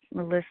service,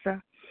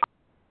 Melissa.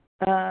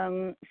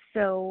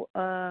 So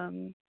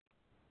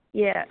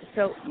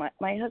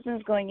my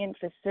husband's going in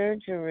for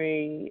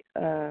surgery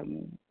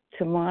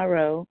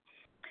tomorrow,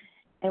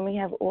 and we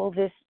have all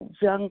this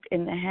junk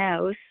in the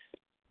house,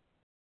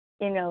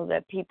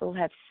 that people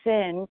have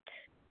sent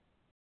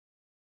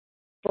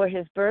for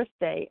his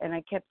birthday, and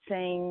I kept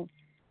saying,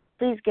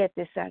 please get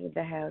this out of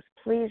the house.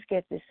 Please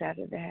get this out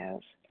of the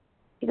house.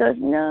 He goes,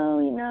 no,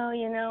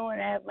 when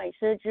I have my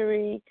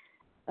surgery,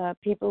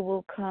 people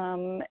will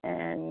come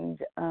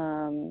and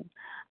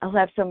I'll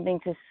have something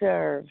to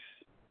serve.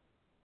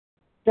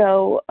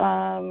 So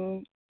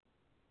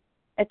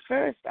at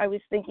first I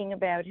was thinking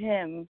about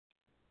him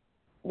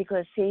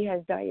because he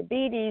has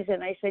diabetes,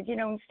 and I said,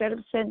 instead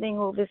of sending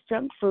all this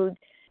junk food,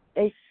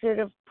 they should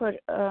have put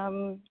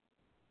a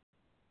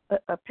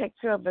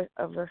picture of a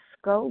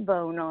skull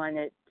bone on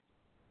it,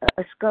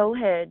 a skull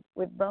head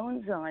with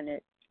bones on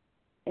it,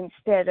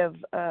 instead of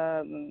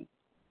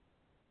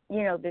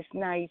this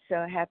nice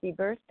happy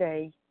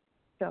birthday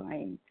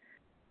sign.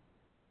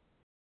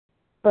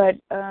 But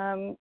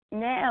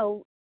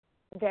now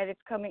that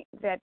it's coming,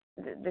 that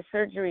the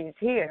surgery is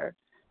here,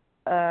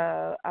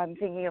 I'm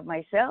thinking of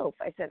myself.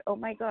 I said, oh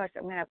my gosh,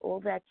 I'm going to have all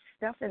that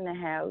stuff in the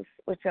house,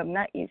 which I'm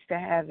not used to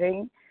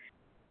having.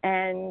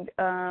 And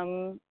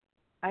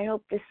I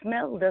hope the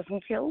smell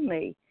doesn't kill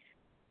me.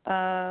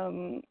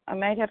 I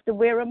might have to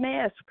wear a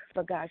mask,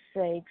 for gosh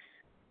sakes.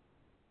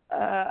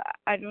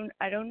 I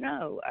don't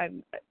know.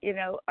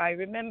 I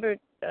remember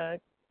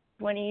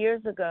 20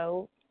 years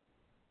ago,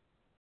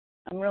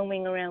 I'm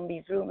roaming around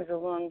these rooms a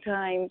long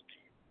time.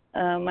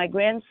 My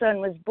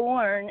grandson was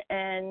born,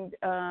 and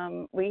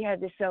we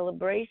had this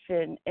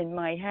celebration in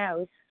my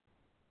house,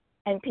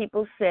 and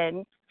people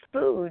sent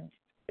food,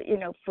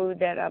 food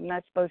that I'm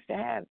not supposed to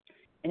have.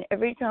 And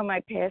every time I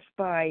passed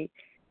by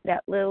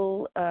that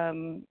little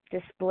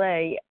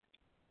display,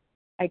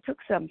 I took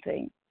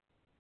something.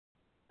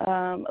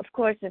 Of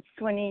course, it's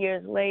 20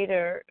 years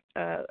later,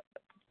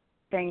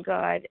 thank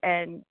God,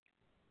 and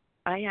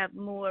I have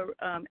more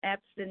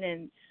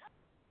abstinence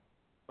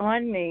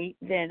on me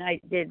than I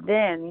did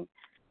then,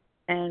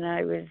 and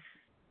I was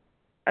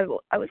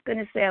going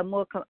to say I'm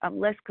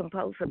less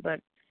compulsive,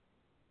 but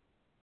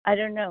I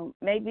don't know.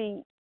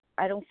 Maybe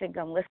I don't think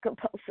I'm less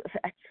compulsive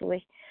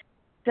actually.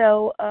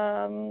 So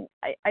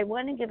I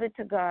want to give it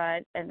to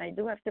God, and I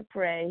do have to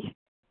pray,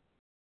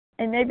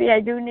 and maybe I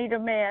do need a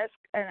mask,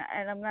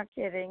 and I'm not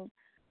kidding,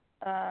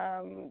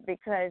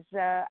 because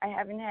I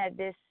haven't had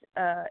this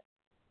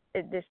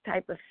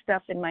type of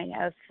stuff in my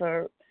house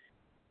for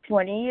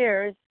 20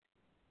 years.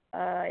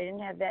 I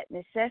didn't have that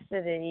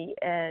necessity,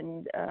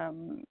 and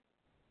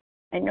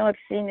I know I've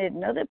seen it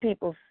in other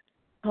people's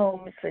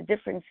homes for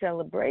different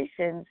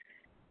celebrations,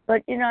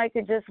 but I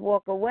could just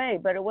walk away,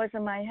 but it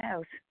wasn't my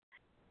house.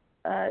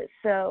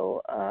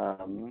 So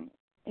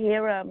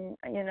here I'm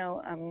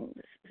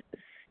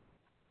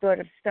sort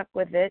of stuck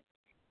with it,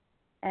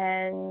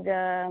 and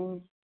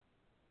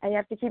I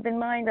have to keep in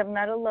mind I'm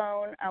not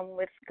alone. I'm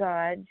with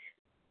God,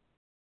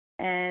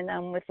 and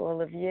I'm with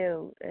all of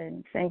you.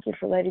 And thank you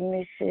for letting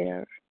me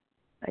share.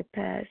 I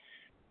pass.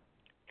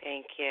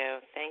 Thank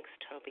you. Thanks,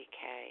 Toby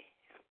K.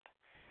 Yep.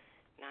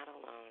 Not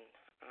alone.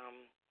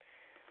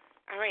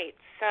 All right,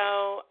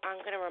 so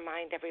I'm going to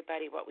remind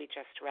everybody what we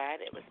just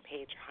read. It was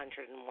page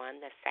 101,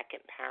 the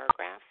second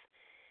paragraph.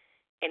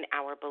 In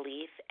our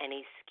belief,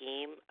 any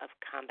scheme of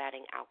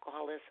combating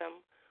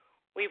alcoholism.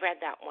 We read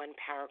that one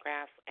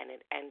paragraph, and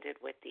it ended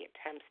with the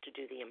attempts to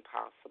do the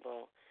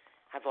impossible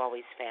have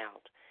always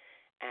failed.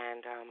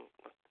 And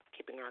we're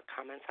keeping our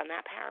comments on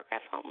that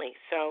paragraph only.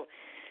 So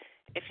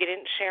if you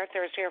didn't share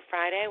Thursday or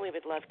Friday, we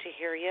would love to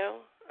hear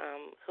you.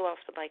 Who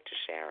else would like to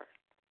share?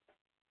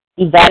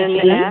 Yvette in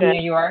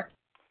New York.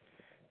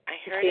 I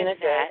heard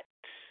Yvette.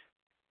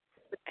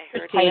 I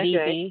heard Heidi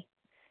B.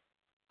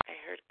 I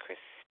heard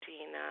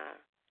Christina.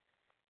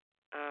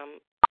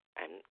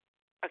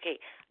 Okay,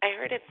 I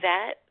heard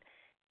Yvette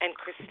and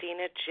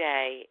Christina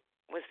J.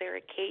 Was there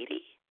a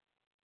Katie?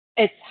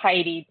 It's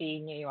Heidi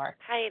B. New York.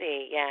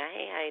 Heidi, yeah.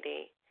 Hey,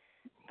 Heidi.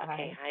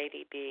 Okay, hi.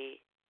 Heidi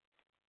B.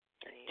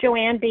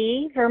 Joanne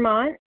B.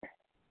 Vermont.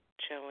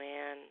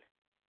 Joanne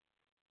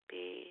B.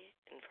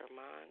 in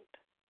Vermont.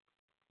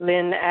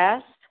 Lynn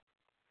S.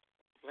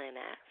 Lynn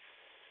S.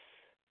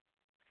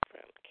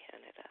 from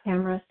Canada.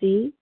 Tamara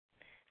C.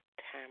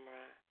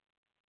 Tamara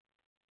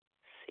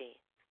C.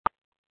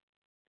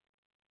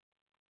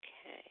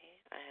 Okay,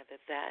 I have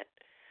Yvette,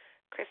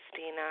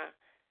 Christina,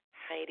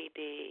 Heidi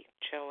B.,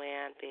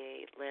 Joanne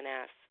B., Lynn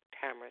S.,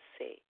 Tamara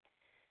C.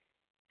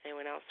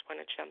 Anyone else want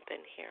to jump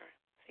in here?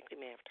 I think we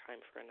may have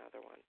time for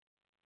another one.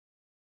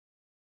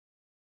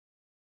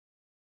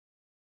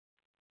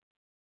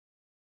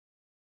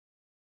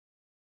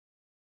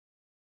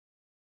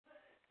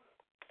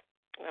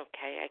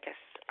 Okay, I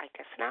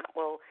guess not.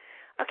 Well,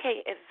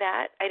 okay,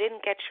 Yvette, I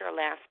didn't get your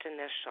last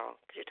initial.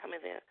 Could you tell me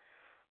the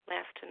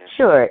last initial?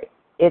 Sure.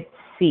 It's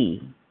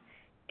C.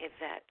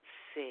 Yvette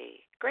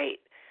C. Great.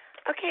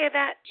 Okay,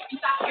 Yvette,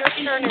 your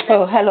turn. And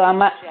Oh, hello.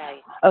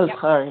 Jay. Oh, yep.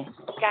 sorry.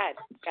 Good.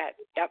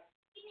 Yep.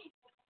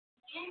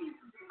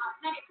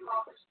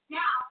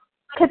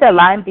 Could the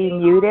line be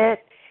muted?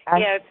 I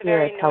Yeah, it's hear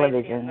very a noisy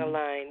television. on the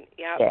line.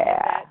 Yep. Yeah.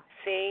 Yvette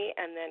C.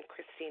 and then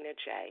Christina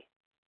J.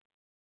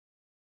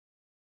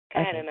 Go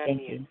ahead and unmute.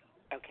 Thank you.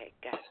 Okay,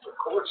 good.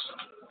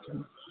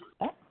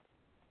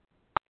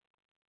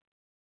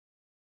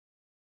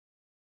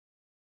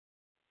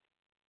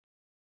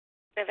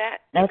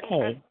 Yvette?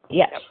 Okay.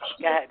 Yes.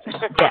 Yep.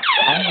 Good. Yeah.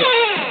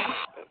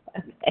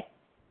 Okay.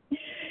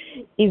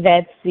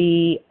 Yvette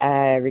C.,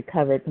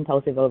 recovered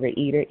compulsive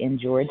overeater in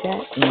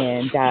Georgia,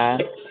 and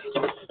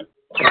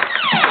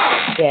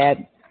yeah,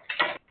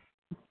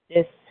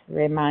 this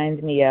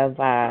reminds me of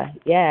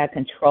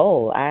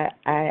control.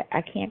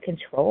 I can't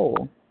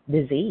control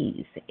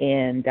disease,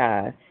 and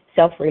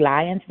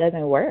self-reliance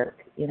doesn't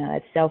work. You know,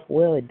 that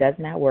self-will, it does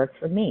not work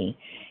for me,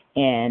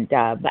 and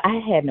but I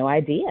had no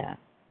idea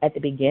at the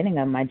beginning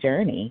of my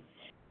journey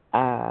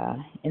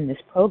in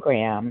this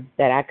program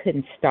that I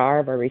couldn't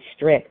starve or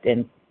restrict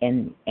and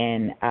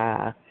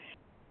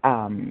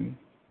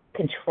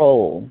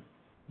control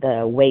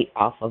the weight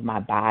off of my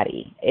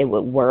body. It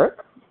would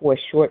work for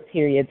short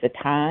periods of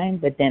time,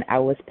 but then I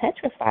was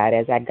petrified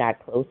as I got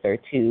closer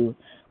to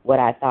what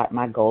I thought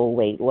my goal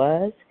weight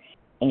was.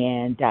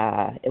 And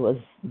it was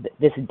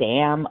this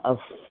dam of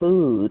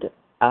food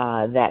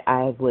that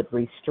I would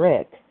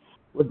restrict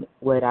would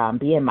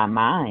be in my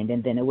mind,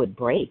 and then it would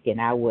break, and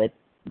I would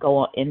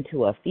go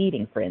into a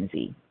feeding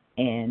frenzy.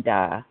 And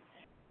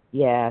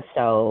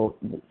so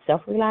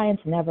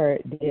self-reliance never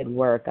did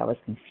work. I was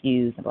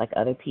confused. Like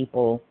other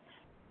people,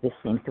 this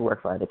seems to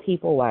work for other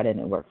people. Why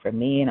didn't it work for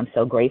me? And I'm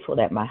so grateful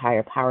that my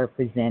higher power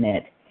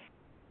presented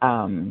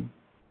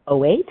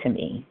OA to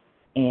me.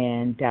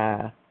 And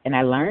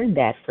I learned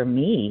that for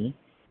me,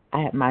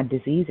 my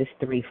disease is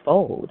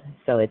threefold.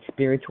 So it's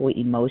spiritual,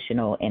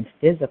 emotional, and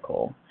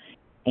physical.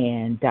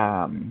 And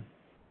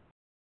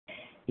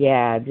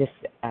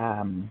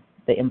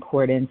the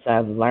importance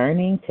of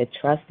learning to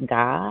trust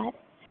God,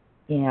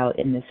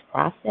 in this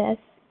process.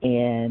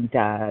 And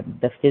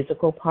the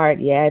physical part,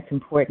 it's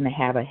important to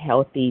have a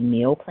healthy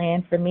meal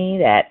plan for me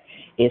that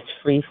is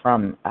free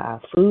from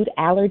food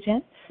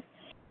allergens.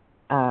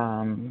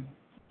 And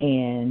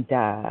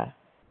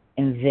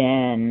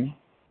then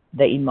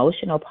the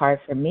emotional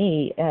part for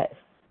me,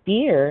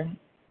 fear,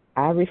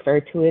 I refer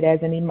to it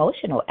as an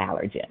emotional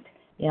allergen.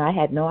 I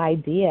had no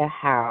idea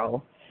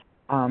how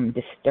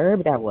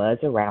disturbed I was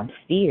around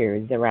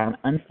fears, around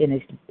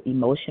unfinished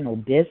emotional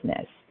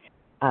business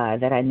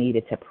that I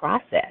needed to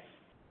process.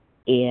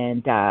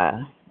 And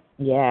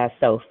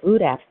so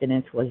food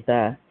abstinence was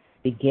the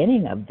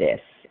beginning of this.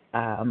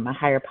 My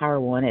higher power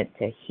wanted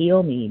to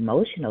heal me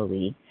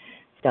emotionally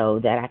so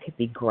that I could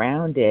be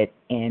grounded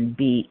and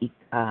be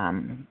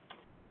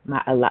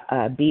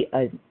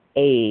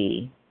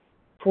a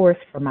force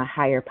for my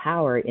higher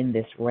power in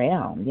this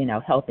realm,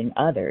 helping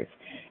others.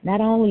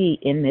 Not only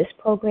in this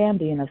program,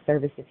 being of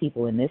service to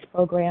people in this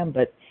program,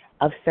 but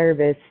of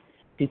service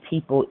to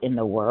people in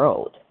the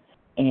world.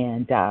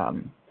 And,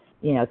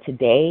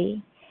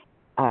 today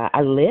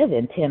I live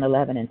in 10,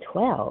 11, and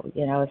 12.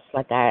 It's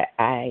like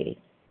I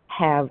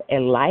have a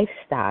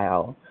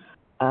lifestyle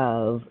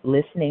of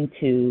listening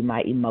to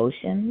my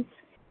emotions,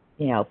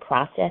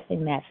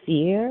 processing that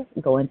fear,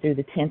 going through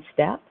the 10th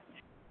step.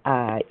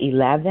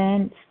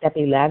 Step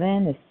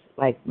 11 is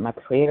like my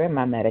prayer and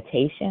my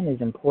meditation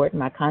is important.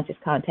 My conscious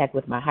contact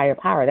with my higher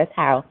power. That's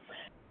how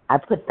I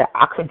put the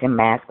oxygen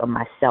mask on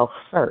myself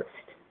first,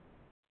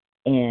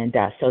 and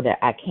so that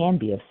I can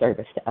be of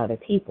service to other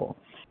people.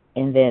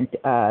 And then,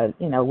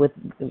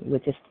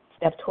 with just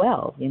step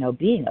 12,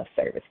 being of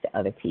service to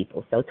other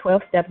people. So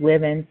 12-step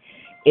living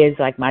is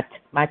like my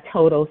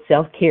total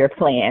self-care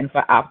plan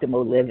for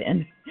optimal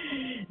living.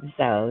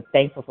 So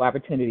thankful for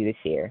opportunity to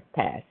share.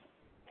 Pass.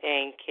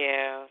 Thank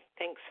you.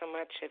 Thanks so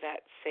much,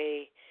 Yvette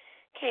C.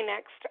 Okay,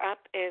 next up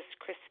is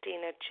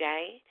Christina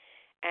J.,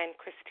 and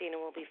Christina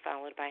will be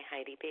followed by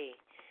Heidi B.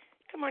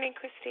 Good morning,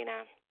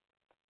 Christina.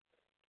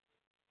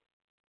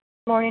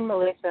 Morning,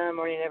 Melissa.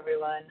 Morning,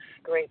 everyone.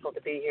 Grateful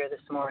to be here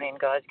this morning.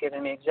 God's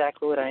given me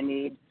exactly what I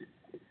need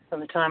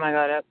from the time I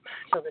got up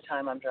till the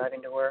time I'm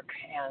driving to work.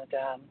 And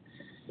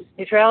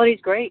neutrality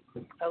is great.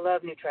 I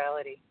love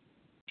neutrality.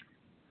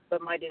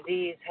 But my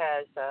disease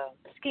has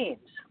schemes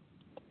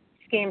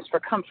for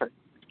comfort.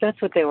 That's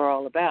what they were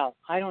all about.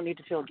 I don't need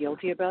to feel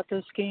guilty about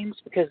those schemes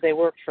because they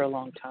worked for a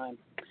long time.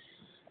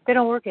 They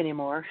don't work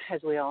anymore,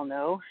 as we all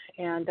know.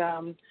 And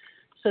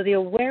so the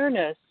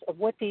awareness of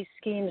what these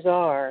schemes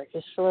are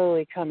is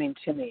slowly coming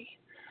to me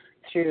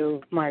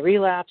through my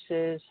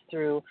relapses,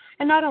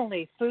 and not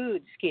only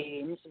food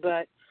schemes,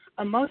 but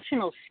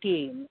emotional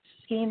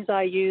schemes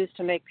I use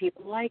to make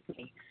people like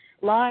me,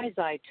 lies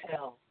I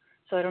tell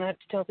so I don't have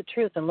to tell the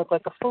truth and look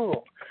like a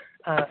fool,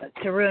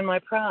 to ruin my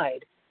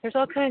pride. There's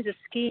all kinds of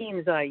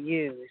schemes I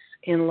use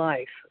in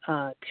life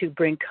to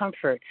bring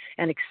comfort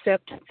and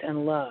acceptance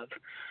and love.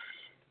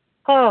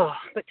 Oh,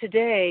 but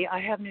today I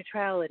have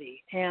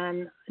neutrality,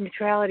 and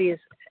neutrality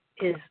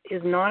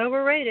is not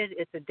overrated.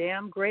 It's a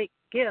damn great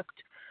gift,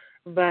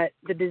 but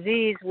the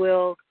disease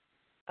will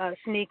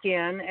sneak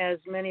in, as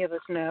many of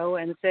us know,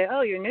 and say,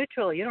 oh, you're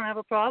neutral, you don't have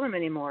a problem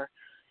anymore.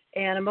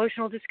 And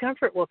emotional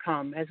discomfort will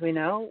come. As we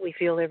know, we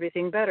feel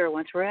everything better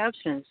once we're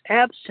abstinent.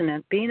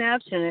 Being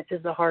abstinent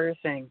is the harder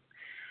thing.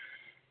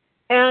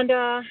 And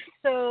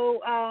so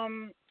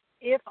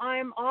if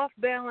I'm off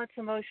balance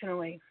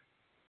emotionally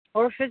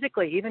or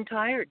physically, even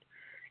tired,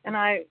 and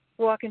I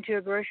walk into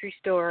a grocery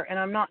store and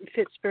I'm not in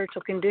fit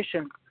spiritual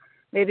condition,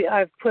 maybe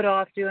I've put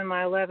off doing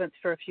my 11th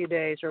for a few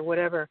days or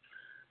whatever,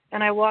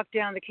 and I walk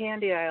down the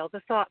candy aisle,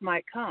 the thought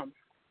might come.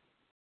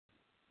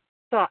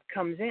 Thought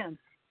comes in.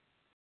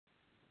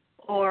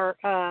 Or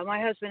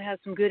my husband has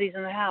some goodies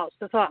in the house,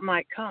 the thought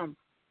might come.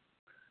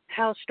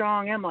 How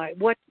strong am I?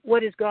 What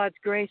is God's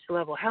grace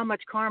level? How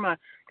much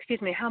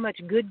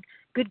good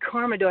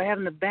karma do I have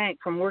in the bank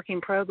from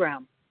working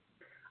program?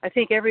 I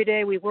think every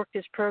day we work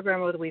this program,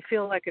 whether we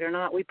feel like it or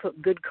not, we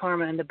put good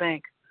karma in the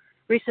bank.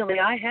 Recently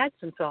I had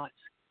some thoughts,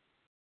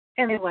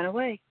 and they went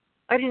away.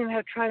 I didn't even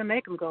have to try to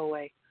make them go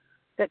away.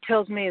 That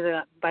tells me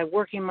that by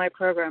working my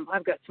program,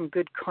 I've got some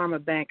good karma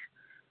bank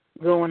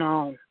going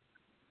on.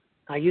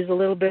 I use a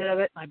little bit of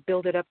it, and I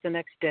build it up the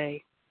next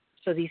day.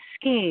 So these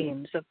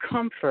schemes of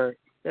comfort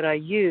that I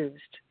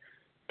used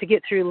to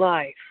get through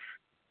life,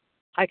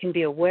 I can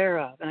be aware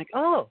of. And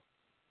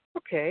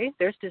okay,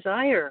 there's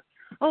desire.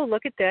 Oh,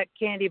 look at that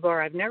candy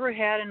bar I've never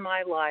had in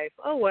my life.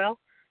 Oh, well,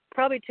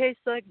 probably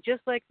tastes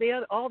just like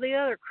all the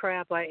other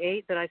crap I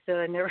ate that I said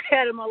I never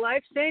had in my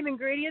life. Same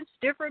ingredients,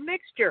 different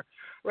mixture,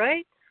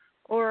 right?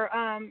 Or,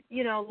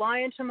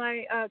 lying to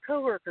my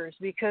coworkers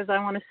because I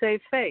want to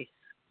save face.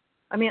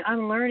 I mean,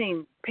 I'm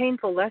learning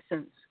painful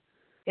lessons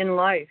in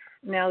life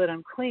now that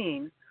I'm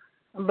clean,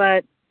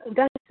 but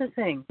that's the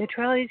thing.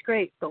 Neutrality is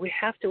great, but we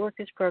have to work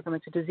this program.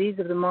 It's a disease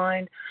of the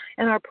mind,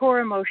 and our poor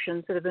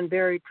emotions that have been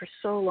buried for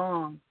so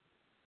long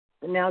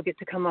now get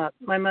to come up.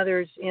 My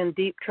mother's in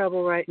deep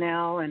trouble right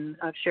now, and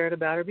I've shared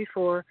about her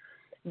before.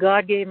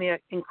 God gave me an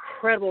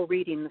incredible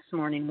reading this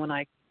morning when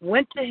I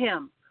went to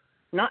Him,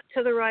 not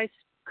to the rice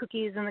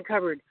cookies in the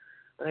cupboard,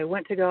 but I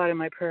went to God in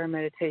my prayer and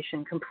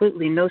meditation,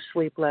 completely no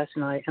sleep last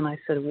night, and I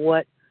said,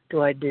 what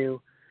do I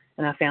do?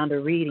 And I found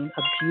a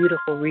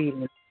beautiful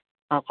reading.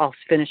 I'll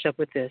finish up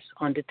with this,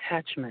 on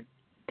detachment,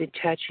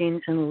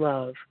 detaching and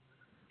love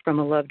from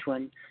a loved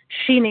one.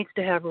 She needs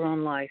to have her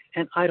own life,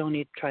 and I don't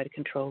need to try to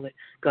control it.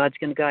 God's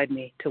going to guide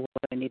me to what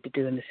I need to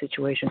do in this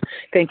situation.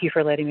 Thank you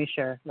for letting me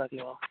share. Love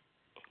you all.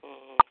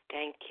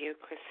 Thank you,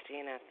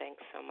 Christina.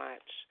 Thanks so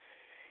much.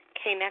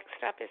 Okay,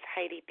 next up is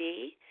Heidi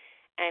B.,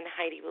 and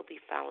Heidi will be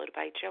followed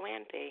by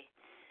Joanne B.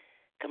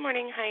 Good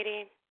morning,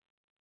 Heidi.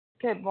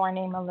 Good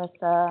morning,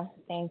 Melissa.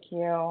 Thank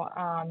you.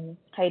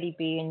 Heidi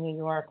B. in New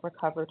York,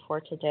 recovered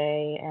for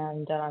today.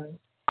 And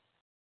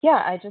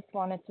I just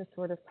wanted to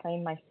sort of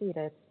claim my seat.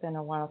 It's been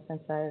a while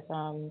since I've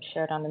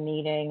shared on the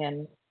meeting.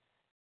 And,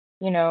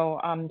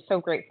 I'm so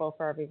grateful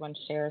for everyone's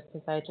shares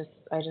because I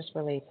just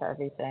relate to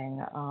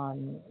everything.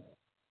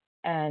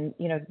 And,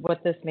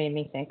 what this made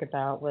me think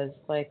about was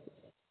like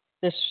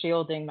this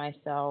shielding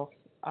myself.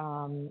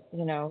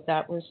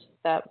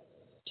 That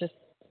just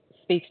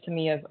speaks to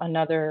me of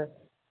another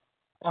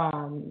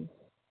diet.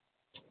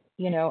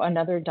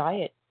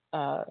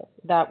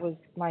 That was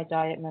my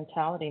diet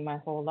mentality my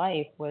whole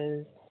life,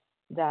 was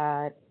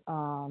that,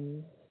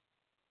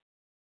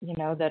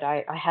 that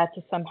I had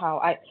to somehow,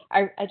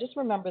 I just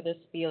remember this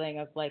feeling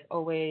of like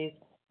always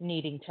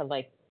needing to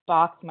like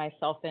box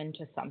myself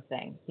into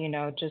something,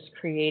 just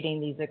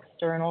creating these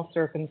external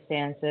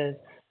circumstances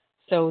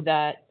so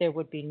that there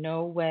would be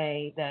no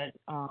way that,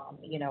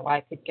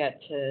 I could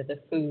get to the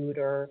food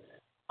or,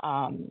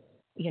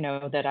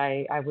 that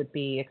I would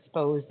be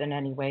exposed in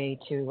any way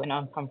to an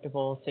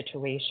uncomfortable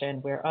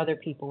situation where other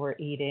people were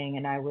eating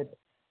and I would,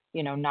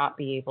 not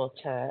be able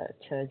to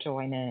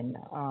join in.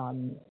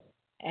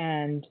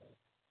 And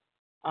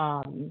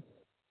that's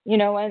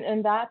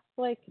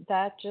like,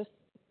 that just,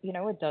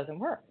 it doesn't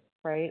work,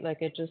 right?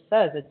 Like it just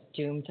says it's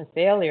doomed to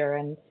failure.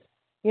 And,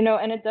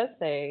 and it does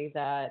say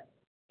that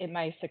it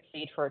might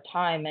succeed for a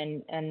time.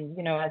 And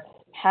as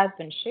has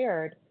been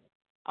shared,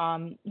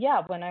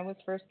 when I was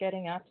first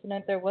getting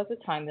abstinent, there was a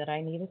time that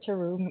I needed to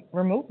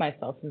remove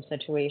myself from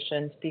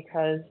situations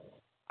because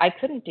I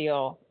couldn't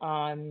deal,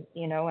 and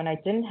I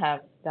didn't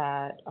have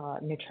that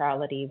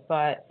neutrality,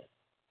 but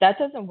that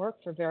doesn't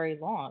work for very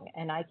long,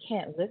 and I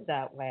can't live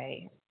that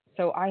way.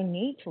 So I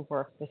need to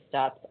work the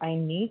steps. I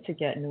need to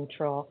get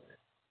neutral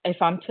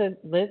if I'm to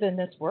live in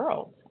this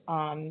world,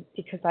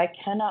 because I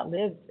cannot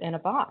live in a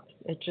box.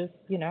 It just,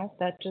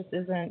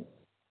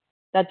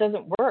 that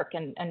doesn't work.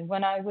 And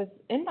when I was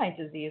in my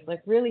disease,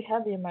 like really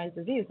heavy in my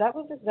disease, that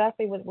was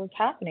exactly what was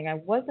happening. I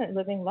wasn't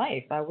living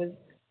life. I was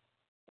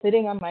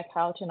sitting on my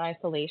couch in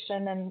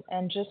isolation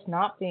and just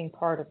not being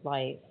part of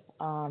life,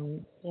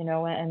 and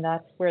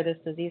that's where this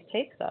disease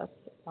takes us.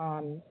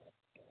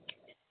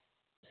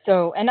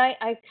 So, and I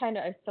kind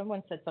of,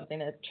 someone said something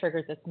that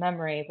triggers this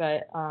memory,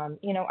 but,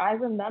 I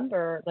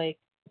remember like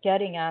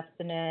getting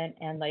abstinent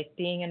and like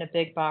being in a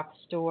big box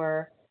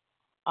store,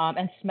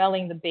 and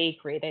smelling the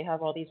bakery. They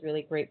have all these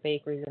really great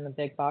bakeries in the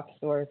big box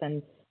stores.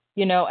 And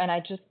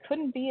I just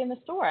couldn't be in the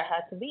store. I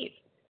had to leave.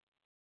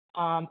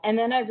 And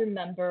then I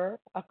remember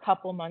a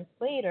couple months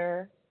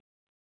later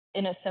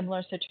in a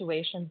similar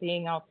situation,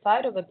 being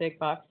outside of a big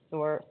box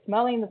store,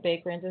 smelling the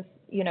bakery and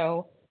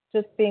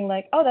just being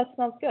like, oh, that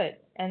smells good.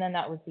 And then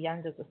that was the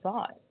end of the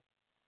thought.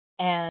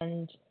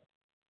 And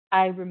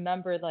I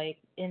remember like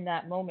in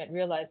that moment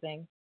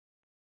realizing,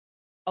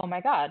 oh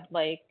my God,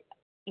 like,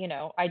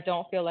 I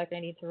don't feel like I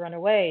need to run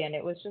away. And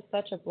it was just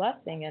such a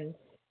blessing. And,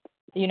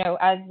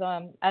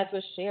 as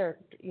was shared,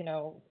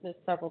 this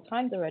several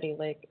times already,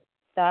 like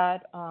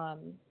that,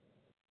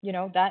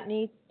 that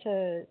needs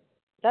to,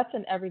 that's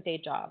an everyday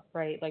job,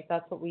 right? Like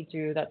that's what we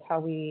do. That's how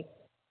we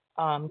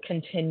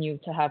continue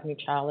to have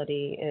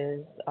neutrality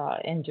is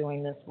in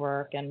doing this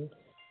work. And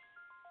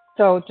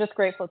so just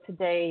grateful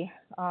today,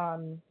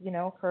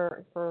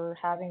 for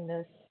having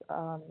this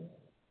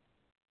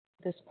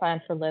this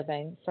plan for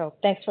living. So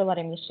thanks for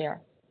letting me share.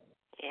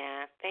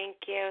 Yeah, thank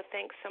you.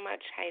 Thanks so much,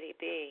 Heidi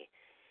B.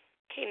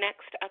 Okay,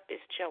 next up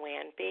is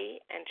Joanne B.,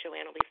 and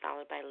Joanne will be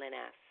followed by Lynn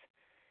S.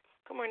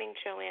 Good morning,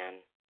 Joanne.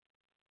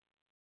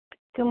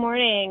 Good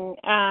morning.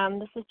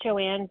 This is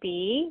Joanne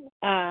B.,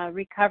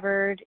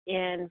 recovered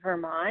in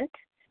Vermont,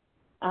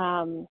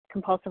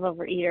 compulsive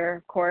overeater,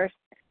 of course.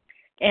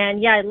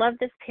 And, yeah, I love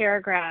this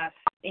paragraph,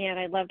 and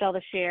I loved all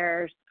the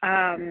shares.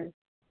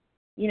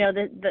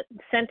 The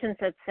sentence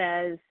that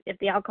says, if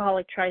the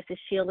alcoholic tries to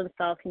shield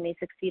himself, he may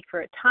succeed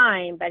for a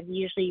time, but he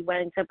usually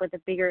winds up with a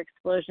bigger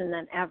explosion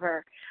than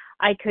ever.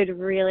 I could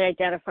really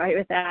identify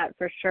with that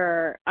for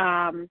sure.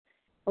 A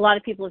lot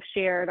of people have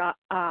shared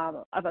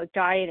about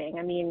dieting.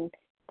 I mean,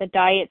 the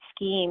diet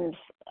schemes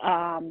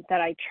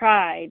that I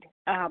tried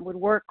would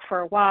work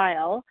for a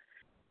while,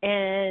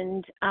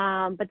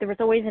 but there was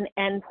always an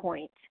end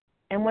point.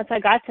 And once I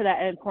got to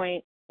that end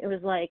point, it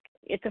was like,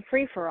 it's a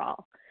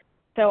free-for-all.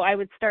 So I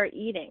would start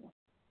eating.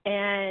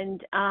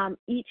 And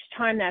each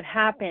time that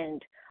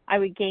happened, I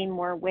would gain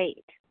more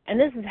weight. And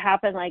this has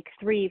happened like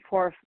three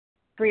or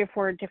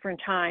four different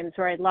times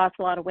where I lost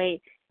a lot of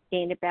weight,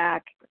 gained it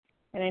back.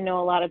 And I know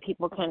a lot of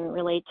people can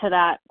relate to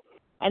that.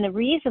 And the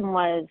reason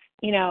was,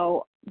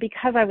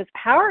 because I was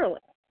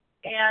powerless.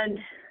 And,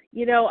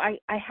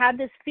 I had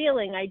this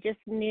feeling, I just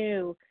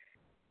knew,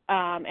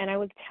 and I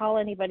would tell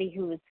anybody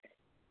who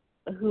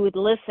would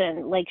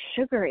listen, like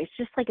sugar is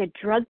just like a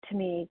drug to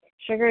me.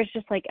 Sugar is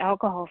just like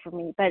alcohol for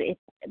me. But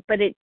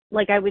it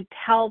like I would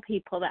tell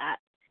people that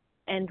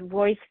and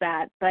voice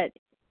that, but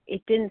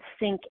it didn't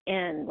sink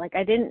in. Like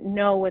I didn't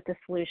know what the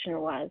solution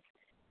was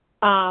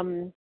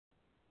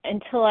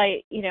until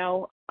I,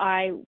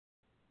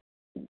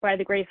 by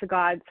the grace of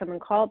God, a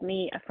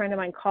friend of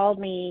mine called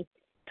me,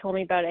 told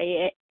me about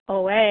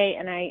OA,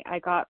 and I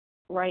got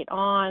right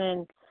on,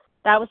 and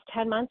that was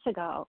 10 months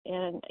ago.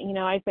 And,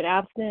 I've been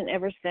abstinent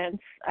ever since.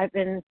 I've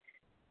been,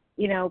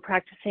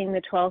 practicing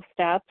the 12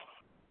 steps.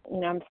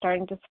 I'm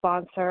starting to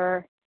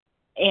sponsor.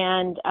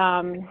 And,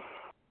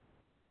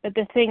 but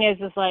the thing is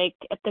like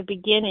at the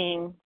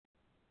beginning,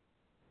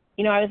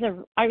 I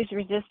was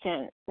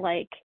resistant,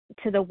 like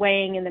to the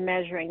weighing and the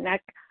measuring.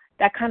 That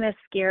kind of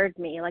scared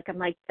me. Like, I'm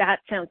like, that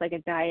sounds like a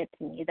diet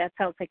to me. That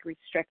sounds like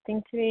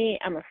restricting to me.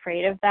 I'm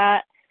afraid of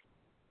that.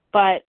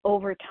 But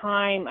over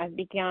time, I've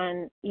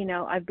become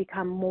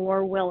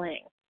more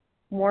willing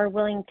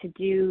to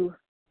do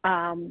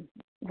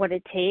what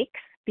it takes,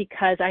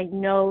 because I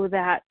know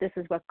that this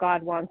is what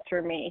God wants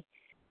for me,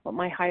 what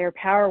my higher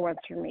power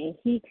wants for me.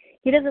 He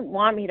doesn't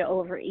want me to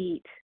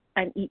overeat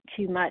and eat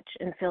too much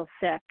and feel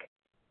sick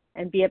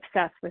and be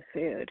obsessed with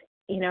food.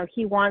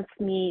 He wants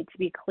me to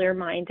be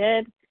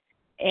clear-minded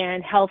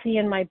and healthy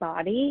in my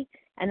body.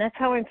 And that's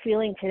how I'm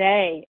feeling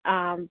today.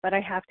 But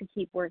I have to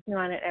keep working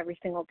on it every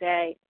single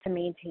day to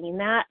maintain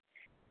that.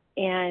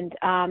 And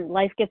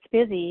life gets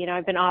busy.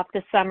 I've been off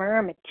this summer.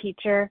 I'm a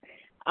teacher.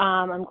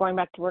 I'm going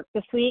back to work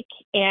this week.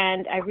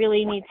 And I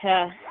really need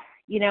to,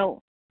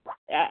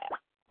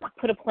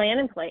 put a plan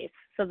in place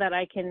so that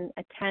I can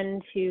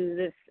attend to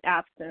this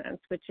abstinence,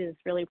 which is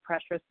really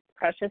precious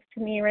to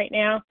me right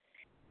now.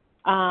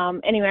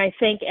 Anyway, I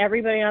thank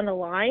everybody on the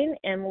line.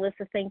 And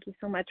Melissa, thank you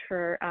so much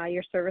for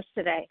your service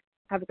today.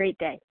 Have a great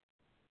day.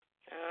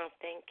 Oh,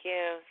 thank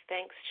you.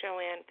 Thanks,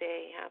 Joanne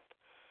B. Yep.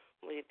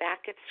 We'll be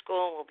back at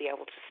school. We'll be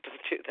able to still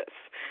do this.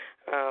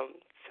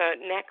 So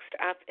next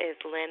up is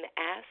Lynn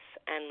S.,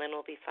 and Lynn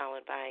will be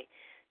followed by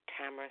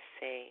Tamara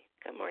C.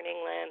 Good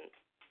morning, Lynn.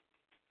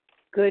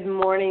 Good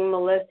morning,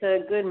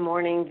 Melissa. Good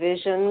morning,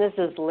 Vision. This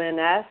is Lynn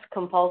S.,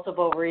 compulsive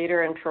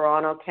overeater in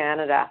Toronto,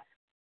 Canada.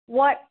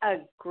 What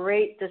a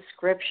great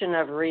description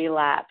of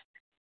relapse.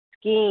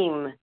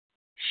 Scheme,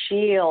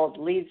 shield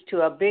leads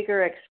to a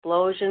bigger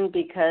explosion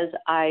because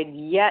I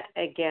yet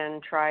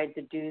again tried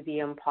to do the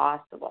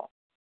impossible.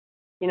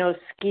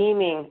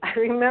 Scheming. I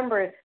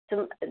remember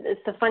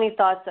it's the funny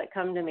thoughts that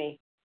come to me.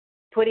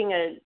 putting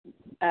a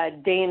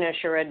Danish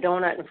or a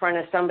donut in front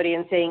of somebody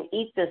and saying,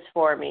 eat this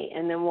for me,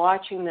 and then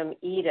watching them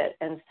eat it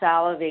and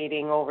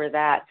salivating over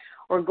that,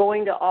 or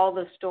going to all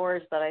the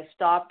stores that I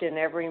stopped in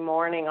every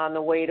morning on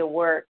the way to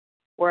work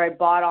where I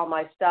bought all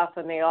my stuff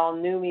and they all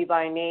knew me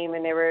by name,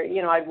 and they were,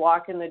 I'd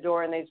walk in the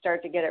door and they'd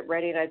start to get it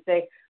ready and I'd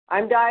say,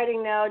 I'm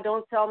dieting now,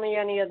 don't sell me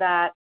any of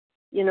that.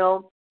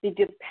 The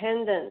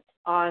dependence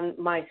on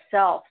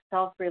myself,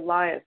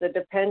 self-reliance, the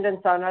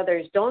dependence on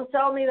others. Don't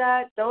sell me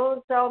that.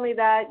 Don't sell me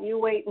that. You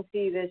wait and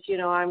see this.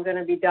 I'm going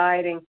to be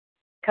dieting.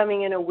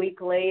 Coming in a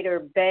week later,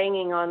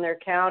 banging on their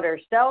counter.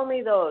 Sell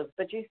me those.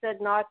 But you said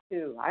not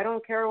to. I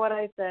don't care what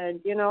I said.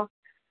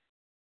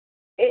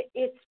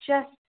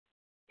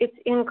 It's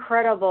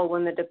incredible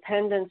when the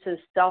dependence is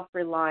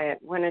self-reliant,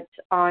 when it's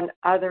on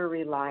other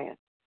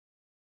reliance.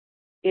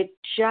 It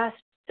just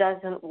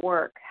doesn't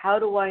work. How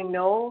do I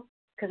know?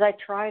 Because I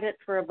tried it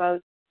for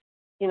about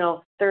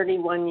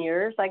 31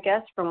 years, I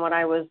guess, from when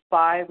I was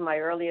 5, my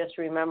earliest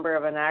remember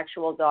of an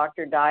actual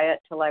doctor diet,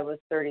 till I was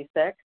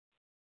 36,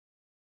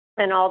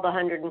 and all the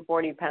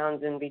 140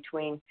 pounds in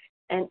between.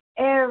 And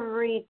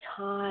every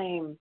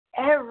time,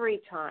 I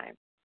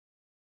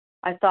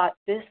thought,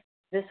 this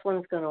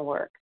one's going to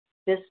work,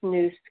 this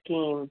new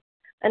scheme.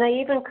 And I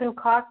even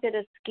concocted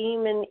a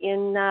scheme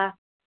in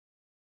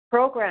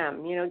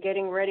program,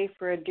 getting ready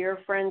for a dear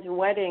friend's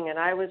wedding, and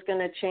I was going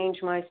to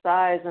change my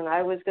size, and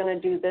I was going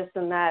to do this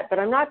and that, but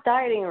I'm not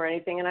dieting or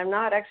anything, and I'm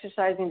not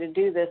exercising to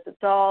do this.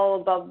 It's all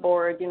above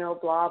board,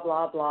 blah,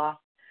 blah, blah.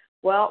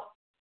 Well,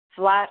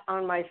 flat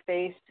on my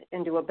face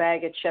into a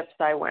bag of chips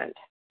I went.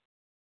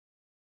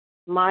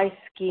 My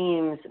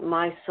schemes,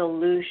 my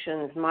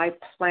solutions, my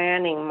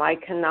planning, my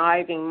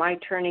conniving, my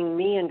turning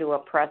me into a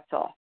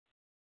pretzel,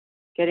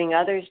 getting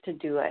others to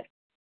do it.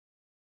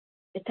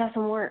 It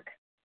doesn't work.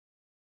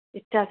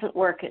 It doesn't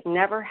work. It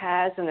never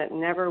has, and it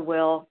never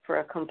will for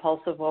a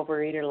compulsive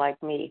overeater like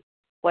me.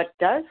 What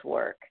does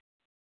work,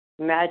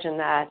 imagine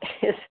that,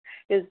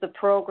 is the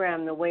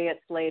program, the way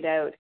it's laid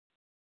out.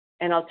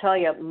 And I'll tell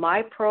you,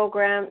 my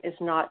program is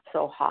not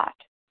so hot.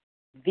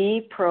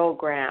 The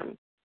program,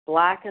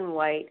 black and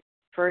white,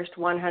 first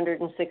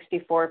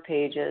 164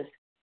 pages,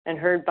 and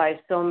heard by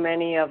so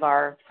many of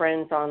our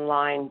friends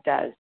online,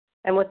 does.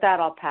 And with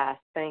that, I'll pass.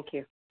 Thank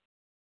you.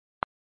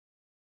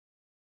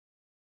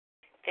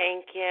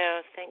 Thank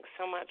you. Thanks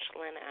so much,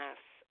 Lynn S.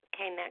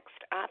 Okay,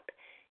 next up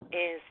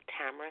is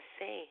Tamara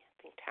C.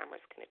 I think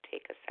Tamara's going to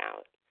take us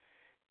out.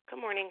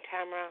 Good morning,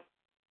 Tamara.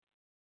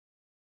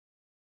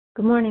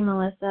 Good morning,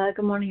 Melissa.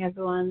 Good morning,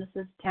 everyone. This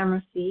is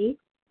Tamara C.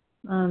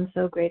 I'm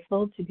so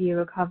grateful to be a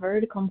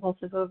recovered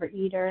compulsive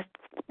overeater,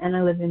 and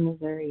I live in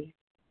Missouri.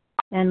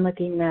 And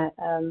looking at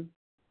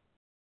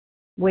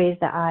ways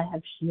that I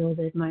have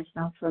shielded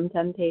myself from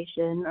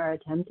temptation or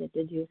attempted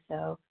to do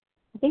so,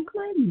 I think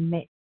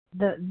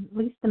at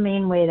least the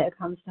main way that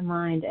comes to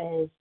mind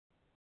is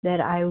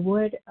that I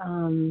would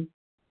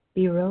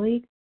be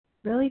really,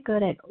 really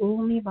good at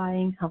only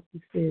buying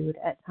healthy food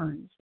at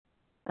times.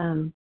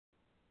 And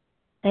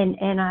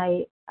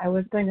I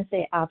was going to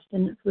say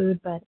abstinent food,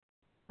 but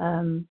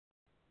in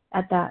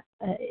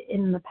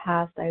the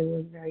past I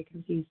was very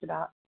confused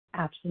about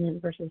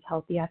abstinent versus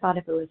healthy. I thought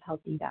if it was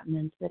healthy, that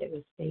meant that it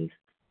was safe.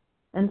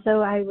 And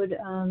so I would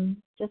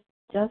just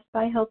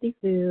buy healthy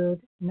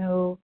food,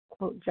 no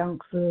quote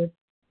junk food,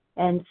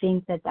 and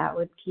think that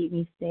would keep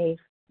me safe.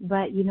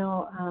 But,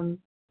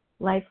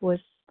 life was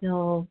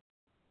still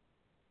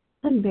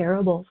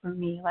unbearable for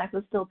me. Life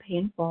was still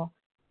painful.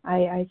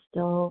 I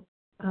still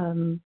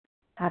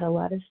had a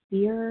lot of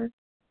fear,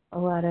 a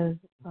lot of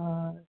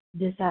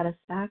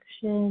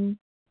dissatisfaction,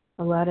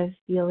 a lot of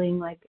feeling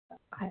like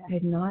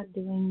I'm not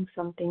doing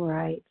something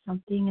right,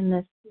 something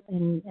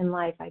in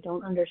life I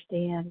don't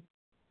understand,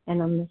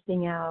 and I'm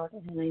missing out,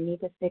 and I need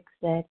to fix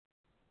it,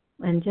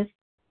 and just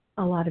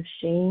a lot of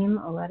shame,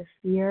 a lot of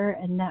fear,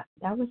 and that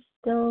was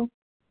still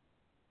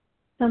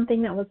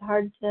something that was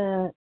hard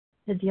to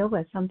deal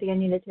with, something I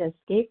needed to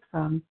escape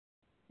from.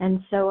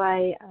 And so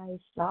I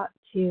sought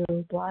to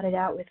blot it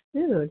out with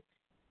food.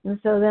 And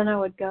so then I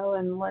would go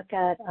and look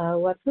at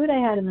what food I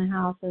had in the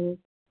house and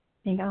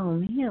think, oh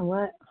man,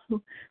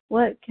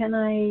 what can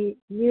I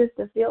use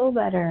to feel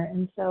better?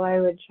 And so I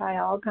would try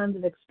all kinds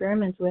of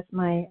experiments with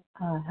my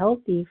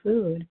healthy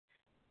food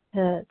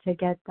to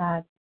get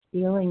that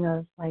feeling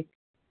of like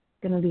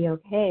going to be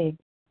okay.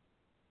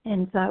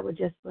 And so I would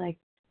just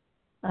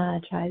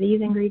try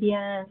these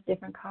ingredients,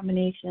 different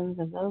combinations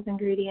of those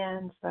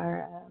ingredients,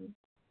 or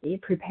be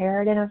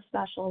prepared in a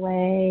special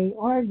way,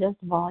 or just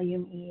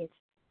volume eat.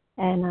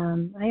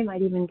 And I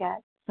might even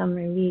get some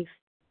relief.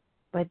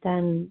 But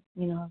then,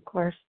 of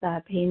course,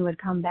 that pain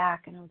would come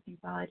back, and I would think,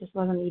 well, I just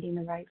wasn't eating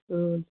the right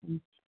foods.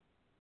 And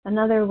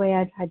another way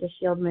I tried to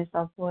shield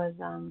myself was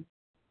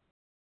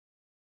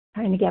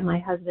trying to get my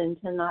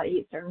husband to not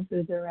eat certain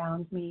foods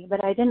around me.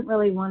 But I didn't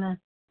really want to,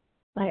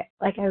 I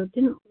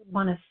didn't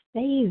want to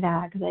say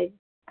that because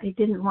I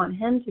didn't want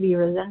him to be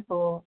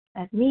resentful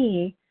at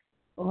me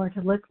or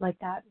to look like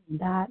that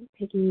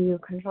picky,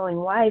 controlling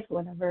wife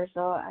or whatever.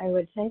 So I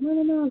would say,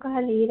 no, go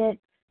ahead and eat it.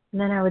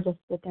 And then I would just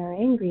sit there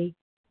angry.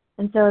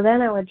 And so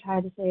then I would try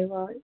to say,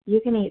 well,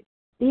 you can eat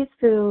these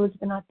foods,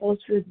 but not those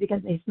foods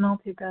because they smell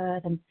too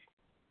good, and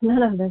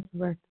none of this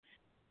worked.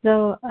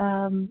 So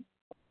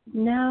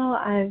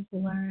now I've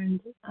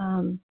learned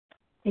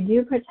I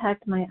do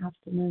protect my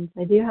abstinence.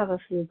 I do have a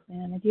food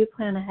plan. I do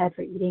plan ahead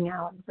for eating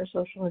out and for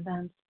social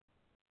events.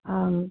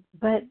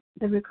 But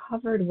the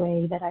recovered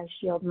way that I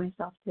shield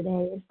myself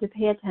today is to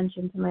pay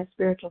attention to my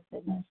spiritual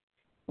fitness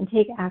and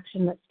take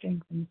action that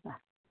strengthens that.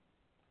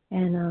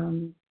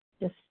 And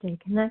just stay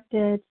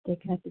connected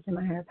to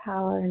my higher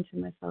power and to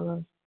my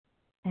fellows.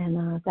 And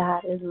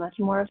that is much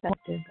more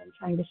effective than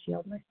trying to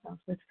shield myself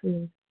with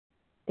food.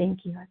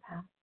 Thank you. I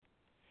pass.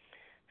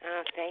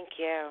 Oh, thank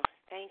you.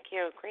 Thank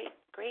you. Great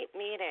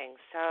meeting.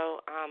 So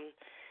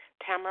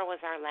Tamara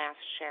was our last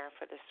share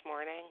for this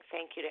morning.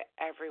 Thank you to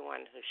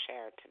everyone who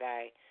shared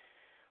today.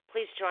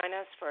 Please join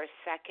us for a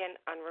second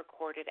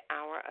unrecorded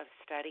hour of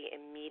study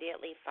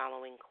immediately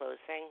following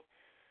closing.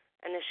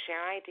 And the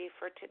share ID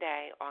for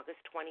today,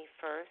 August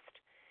 21st,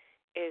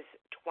 is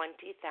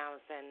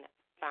 20,555.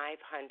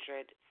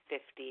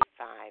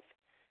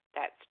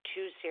 That's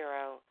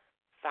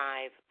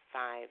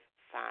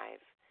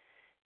 20555.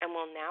 And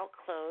we'll now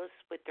close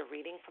with the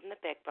reading from the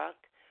Big Book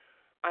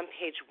on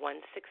page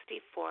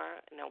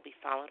 164, and it'll be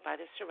followed by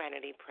the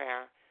Serenity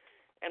Prayer.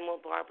 And will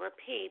Barbara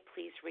P.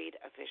 please read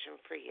A Vision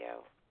for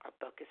You? Our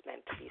book is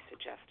meant to be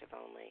suggestive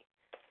only.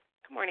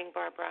 Good morning,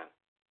 Barbara.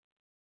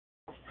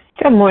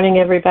 Good morning,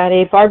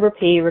 everybody. Barbara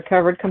P.,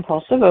 recovered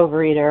compulsive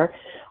overeater.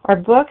 Our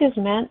book is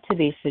meant to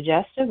be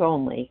suggestive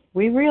only.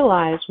 We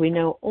realize we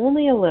know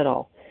only a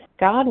little.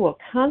 God will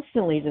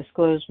constantly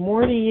disclose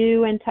more to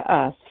you and to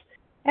us.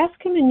 Ask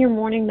Him in your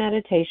morning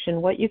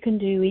meditation what you can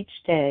do each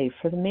day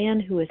for the man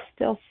who is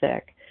still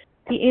sick.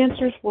 The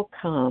answers will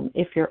come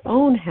if your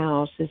own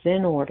house is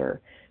in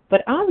order.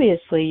 But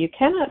obviously, you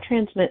cannot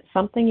transmit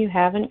something you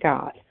haven't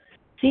got.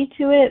 See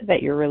to it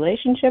that your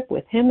relationship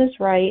with Him is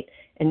right,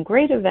 and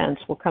great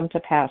events will come to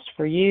pass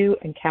for you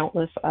and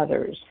countless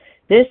others.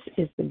 This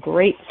is the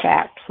great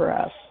fact for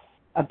us.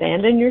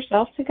 Abandon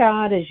yourself to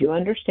God as you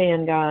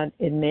understand God.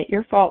 Admit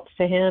your faults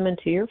to Him and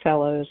to your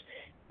fellows.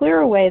 Clear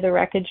away the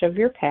wreckage of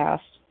your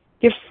past.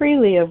 Give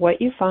freely of what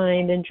you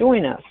find and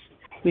join us.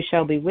 We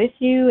shall be with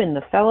you in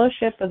the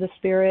fellowship of the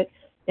Spirit,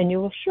 and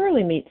you will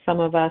surely meet some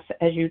of us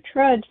as you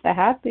trudge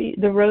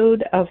the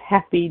road of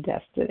happy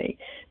destiny.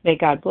 May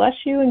God bless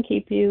you and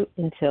keep you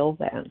until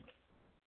then.